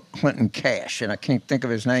this book, Clinton Cash, and I can't think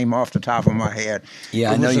of his name off the top of my head.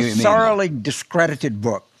 Yeah, I know you mean. It was a thoroughly discredited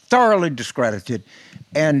book, thoroughly discredited.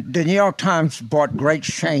 And the New York Times brought great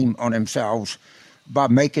shame on themselves by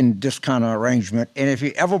making this kind of arrangement. And if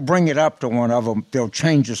you ever bring it up to one of them, they'll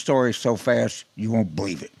change the story so fast you won't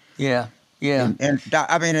believe it. Yeah. And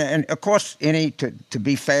I mean, and of course, to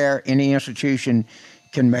be fair, any institution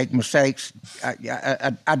can make mistakes.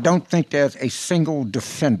 I don't think there's a single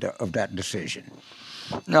defender of that decision.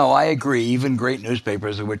 No, I agree. Even great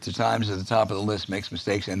newspapers, of which the Times is at the top of the list, makes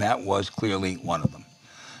mistakes, and that was clearly one of them.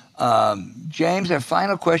 James, our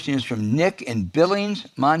final question is from Nick in Billings,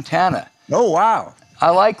 Montana. Oh, wow. I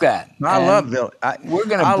like that. I love Bill. We're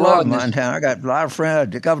going to I broaden love this. Montana. I got a lot of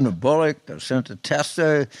friends. Governor Bullock, Senator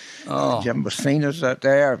Tester, Jim Messina's up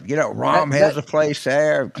there. You know, Rahm has a place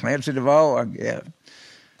there. Clancy DeVoe.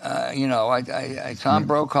 Tom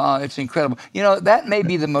Brokaw. It's incredible. You know, that may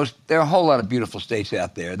be the most. There are a whole lot of beautiful states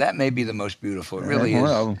out there. That may be the most beautiful. It really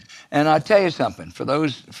is. And I'll tell you something. For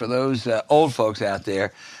those old folks out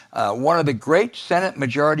there. One of the great Senate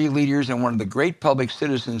majority leaders and one of the great public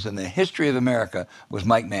citizens in the history of America was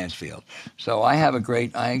Mike Mansfield. So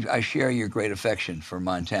I share your great affection for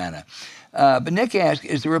Montana. But Nick asked,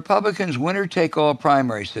 is the Republicans' winner-take-all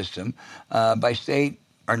primary system by state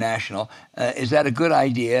or national, is that a good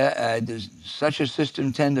idea? Does such a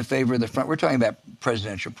system tend to favor the front? We're talking about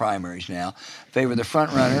presidential primaries now. Favor the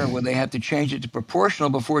front runner? Would they have to change it to proportional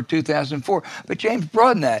before 2004? But James,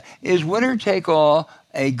 broaden that. Is winner-take-all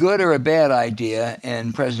a good or a bad idea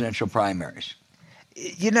in presidential primaries?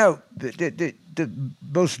 You know, the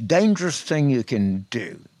most dangerous thing you can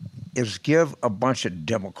do is give a bunch of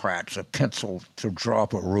Democrats a pencil to draw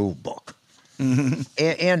up a rule book. Mm-hmm.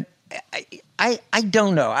 And I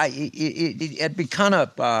don't know. I'd be kind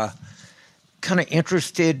of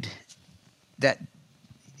interested that,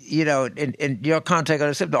 you know, in your context,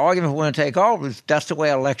 I said the argument for winner take all is that's the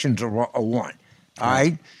way elections are won. All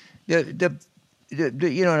right. And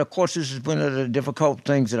of course, this is one of the difficult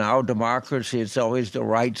things in our democracy. It's always the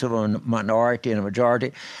rights of a minority and a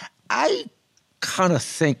majority. I kind of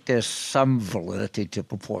think there's some validity to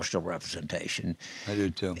proportional representation. I do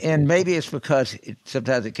too. And maybe it's because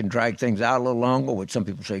sometimes it can drag things out a little longer, which some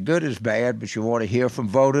people say good is bad, but you want to hear from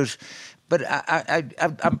voters. But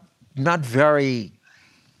I'm not very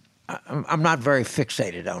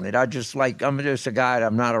fixated on it. I'm just a guy.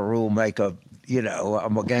 I'm not a rule maker. You know,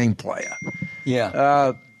 I'm a game player.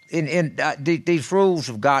 Yeah. these rules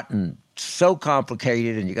have gotten so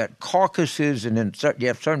complicated, and you got caucuses, and then you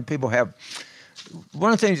have certain people have.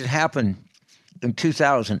 One of the things that happened in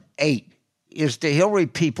 2008 is the Hillary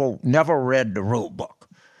people never read the rule book.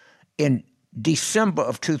 In December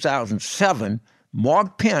of 2007,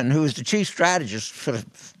 Mark Penn, who was the chief strategist for the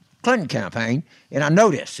Clinton campaign, and I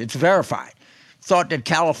know this, it's verified, thought that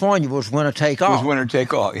California was winner take all. Was winner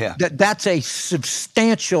take all, yeah. That's a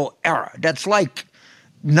substantial error. That's like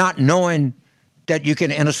not knowing that you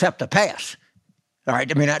can intercept a pass. All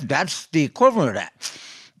right, I mean, that's the equivalent of that.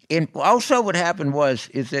 And also what happened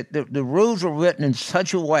is that the rules were written in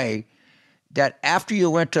such a way that after you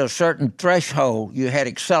went to a certain threshold, you had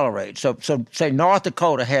accelerate. So say North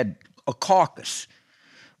Dakota had a caucus.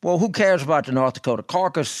 Well, who cares about the North Dakota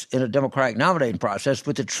caucus in a Democratic nominating process?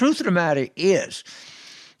 But the truth of the matter is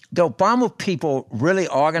the Obama people really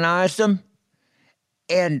organized them,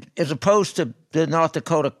 and as opposed to the North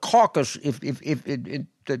Dakota caucus, if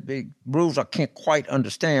the rules I can't quite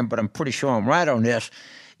understand, but I'm pretty sure I'm right on this,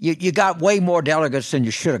 you got way more delegates than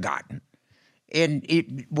you should have gotten.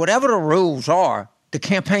 And whatever the rules are, the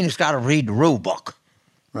campaign has got to read the rule book.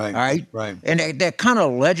 Right. All right? Right. And they're kind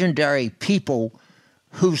of legendary people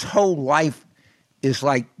whose whole life is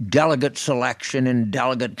like delegate selection and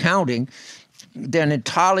delegate counting. They're an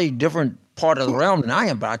entirely different part of the realm than I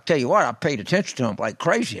am, but I tell you what, I paid attention to them like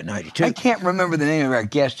crazy in '92. I can't remember the name of our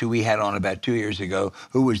guest who we had on about 2 years ago,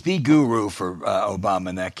 who was the guru for Obama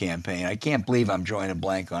in that campaign. I can't believe I'm drawing a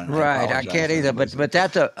blank on it. Right, I can't either, but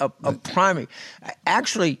that's a primary.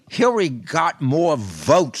 Actually, Hillary got more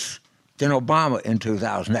votes than Obama in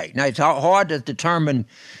 2008. Now, it's hard to determine,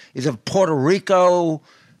 is it Puerto Rico,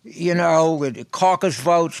 with caucus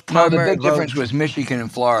votes, primary the big votes? difference was Michigan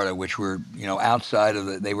and Florida, which were, outside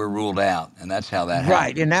of they were ruled out, and that's how that happened.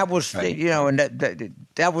 Right, and that was, Right. and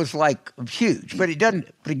that was like huge. But it doesn't,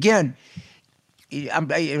 but again, I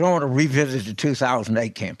don't want to revisit the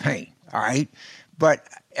 2008 campaign, all right? But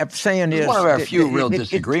I'm saying is... One of our few real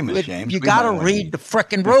disagreements, James. You got to read the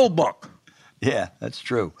frickin' rule book. Yeah, that's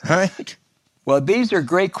true. Right? Well, these are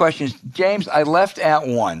great questions. James, I left out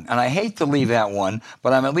one, and I hate to leave out one,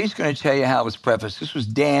 but I'm at least going to tell you how it was prefaced. This was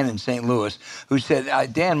Dan in St. Louis, who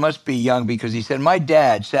said, Dan must be young because he said, my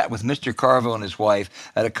dad sat with Mr. Carville and his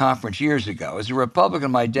wife at a conference years ago. As a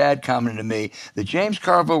Republican, my dad commented to me that James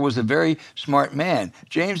Carville was a very smart man.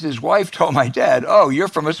 James's wife told my dad, oh, you're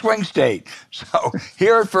from a swing state. So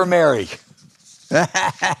hear it for Mary. I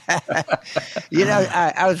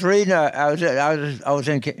was reading. I was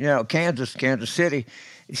in Kansas City.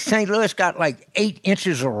 St. Louis got like 8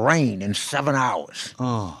 inches of rain in 7 hours.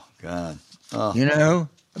 Oh God! Oh.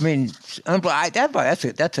 I mean, that's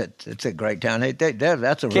a great town.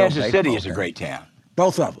 That's a Kansas real City is a great town.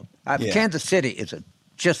 Both of them. Yeah. Kansas City is a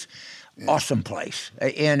just awesome place,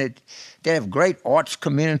 and they have great arts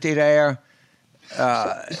community there.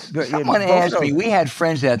 Someone asked me, we had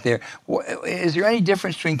friends out there, is there any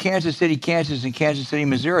difference between Kansas City, Kansas, and Kansas City,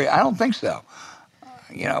 Missouri? I don't think so.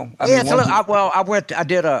 I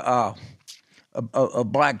did a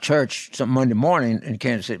black church some Monday morning in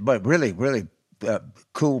Kansas City, but really, really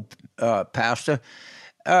cool pastor.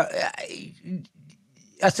 I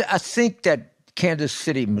think that Kansas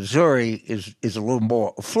City, Missouri is a little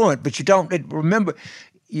more affluent, but you don't remember,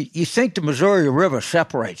 you think the Missouri River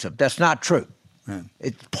separates them. That's not true.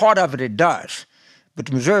 It's part of it does, but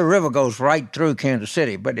the Missouri River goes right through Kansas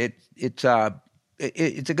City. But it's a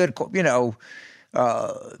good,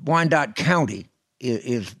 Wyandotte County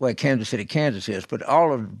is where Kansas City, Kansas is. But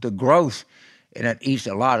all of the growth in that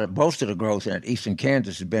most of the growth in that eastern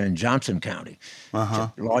Kansas has been in Johnson County,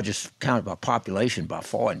 the largest county by population by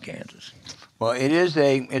far in Kansas. Well,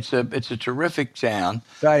 it's a terrific town.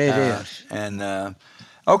 Right, it is, and.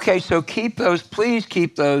 Okay, so please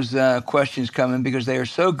keep those questions coming because they are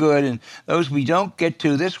so good, and those we don't get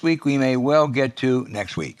to this week, we may well get to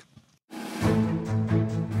next week.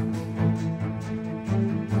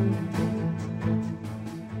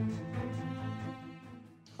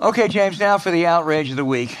 Okay, James, now for the outrage of the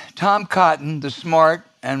week. Tom Cotton, the smart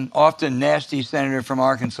and often nasty senator from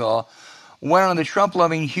Arkansas, went on the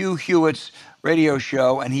Trump-loving Hugh Hewitt's radio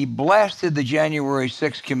show, and he blasted the January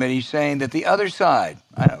 6th committee, saying that the other side,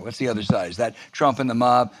 I don't know, what's the other side? Is that Trump and the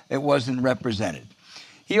mob? It wasn't represented.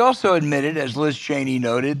 He also admitted, as Liz Cheney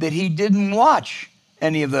noted, that he didn't watch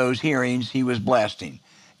any of those hearings he was blasting.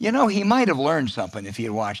 He might have learned something if he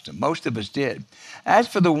had watched them. Most of us did. As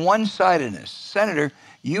for the one-sidedness, Senator,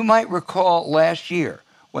 you might recall last year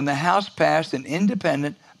when the House passed an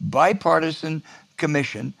independent, bipartisan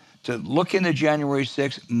commission to look into January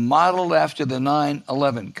 6th, modeled after the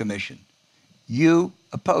 9/11 Commission. You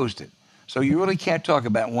opposed it. So you really can't talk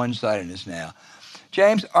about one-sidedness now.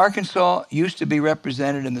 James, Arkansas used to be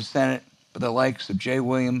represented in the Senate by the likes of J.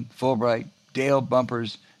 William Fulbright, Dale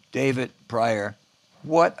Bumpers, David Pryor.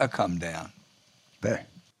 What a come down. But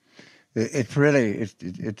it's really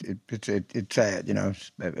it's sad, you know.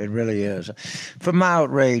 It really is. For my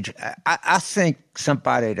outrage, I think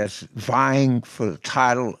somebody that's vying for the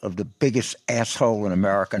title of the biggest asshole in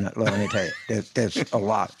America. Let me tell you, there's a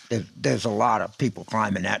lot. There's a lot of people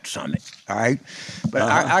climbing that summit. All right, but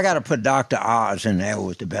I got to put Dr. Oz in there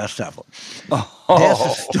with the best of them. There's a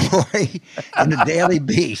story in the Daily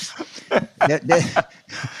Beast.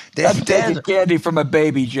 That's taking candy from a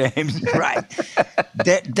baby, James. Right.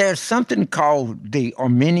 There's something called the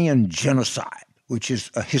Armenian Genocide, which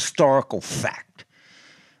is a historical fact,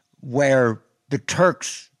 where the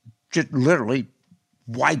Turks just literally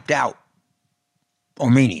wiped out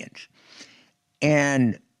Armenians.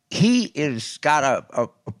 And he is got a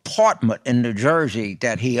apartment in New Jersey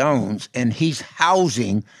that he owns, and he's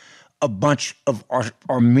housing a bunch of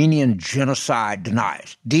Armenian genocide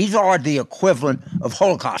deniers. These are the equivalent of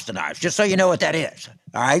Holocaust deniers, just so you know what that is,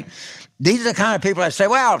 all right? These are the kind of people that say,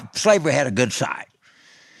 well, slavery had a good side.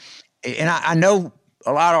 And I know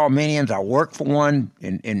a lot of Armenians. I worked for one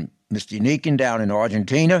in Mr. Unikin down in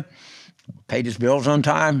Argentina, paid his bills on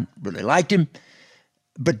time, really liked him.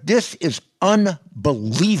 But this is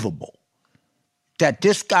unbelievable that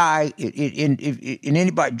this guy, in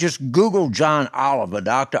anybody, just Google John Oliver,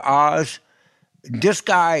 Dr. Oz, this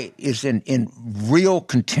guy is in real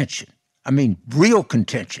contention. I mean, real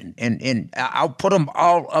contention. And I'll put them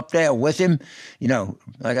all up there with him. You know,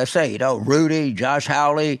 like I say, you know, Rudy, Josh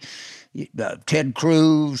Hawley, Ted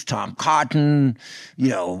Cruz, Tom Cotton, you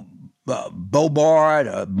know,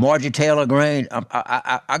 Bobard, Margie Taylor Greene.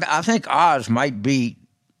 I think Oz might be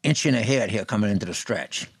inching ahead here coming into the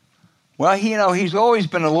stretch. Well, he's always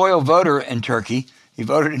been a loyal voter in Turkey. He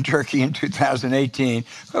voted in Turkey in 2018.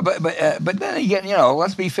 But then again, you know,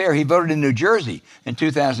 let's be fair. He voted in New Jersey in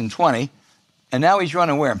 2020, and now he's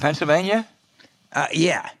running where, in Pennsylvania?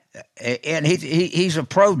 Yeah, and he's a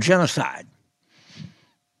pro-genocide.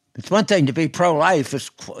 It's one thing to be pro-life.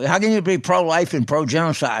 How can you be pro-life and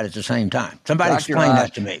pro-genocide at the same time? Somebody explain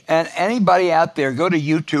that to me. And anybody out there, go to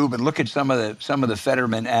YouTube and look at some of the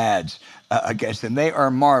Fetterman ads against him. They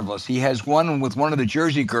are marvelous. He has one with one of the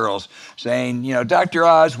Jersey girls saying, you know, Dr.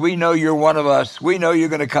 Oz, we know you're one of us. We know you're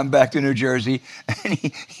going to come back to New Jersey. And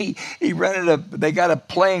they got a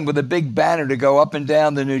plane with a big banner to go up and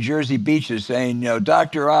down the New Jersey beaches saying, you know,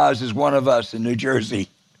 Dr. Oz is one of us in New Jersey.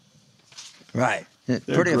 Right. It's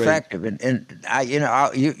pretty effective. And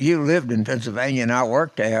you lived in Pennsylvania and I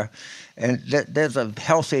worked there, and there's a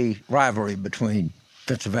healthy rivalry between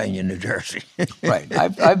Pennsylvania and New Jersey. Right.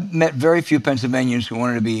 I've met very few Pennsylvanians who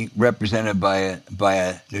wanted to be represented by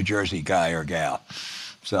a New Jersey guy or gal.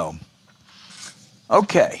 So,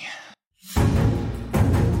 okay.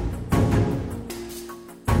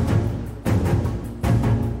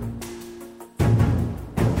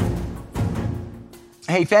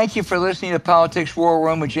 Hey, thank you for listening to Politics War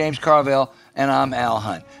Room with James Carville, and I'm Al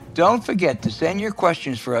Hunt. Don't forget to send your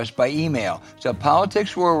questions for us by email to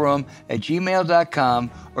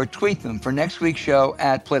politicswarroom@gmail.com or tweet them for next week's show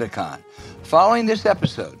at Politicon. Following this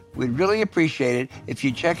episode, we'd really appreciate it if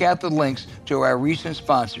you check out the links to our recent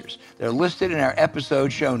sponsors. They're listed in our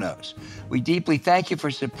episode show notes. We deeply thank you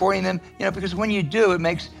for supporting them, because when you do, it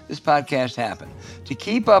makes this podcast happen. To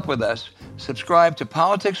keep up with us, subscribe to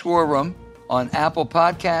Politics War Room on Apple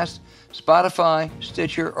Podcasts, Spotify,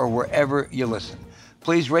 Stitcher, or wherever you listen.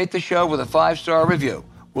 Please rate the show with a 5-star review.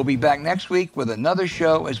 We'll be back next week with another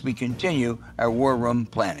show as we continue our War Room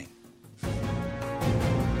planning.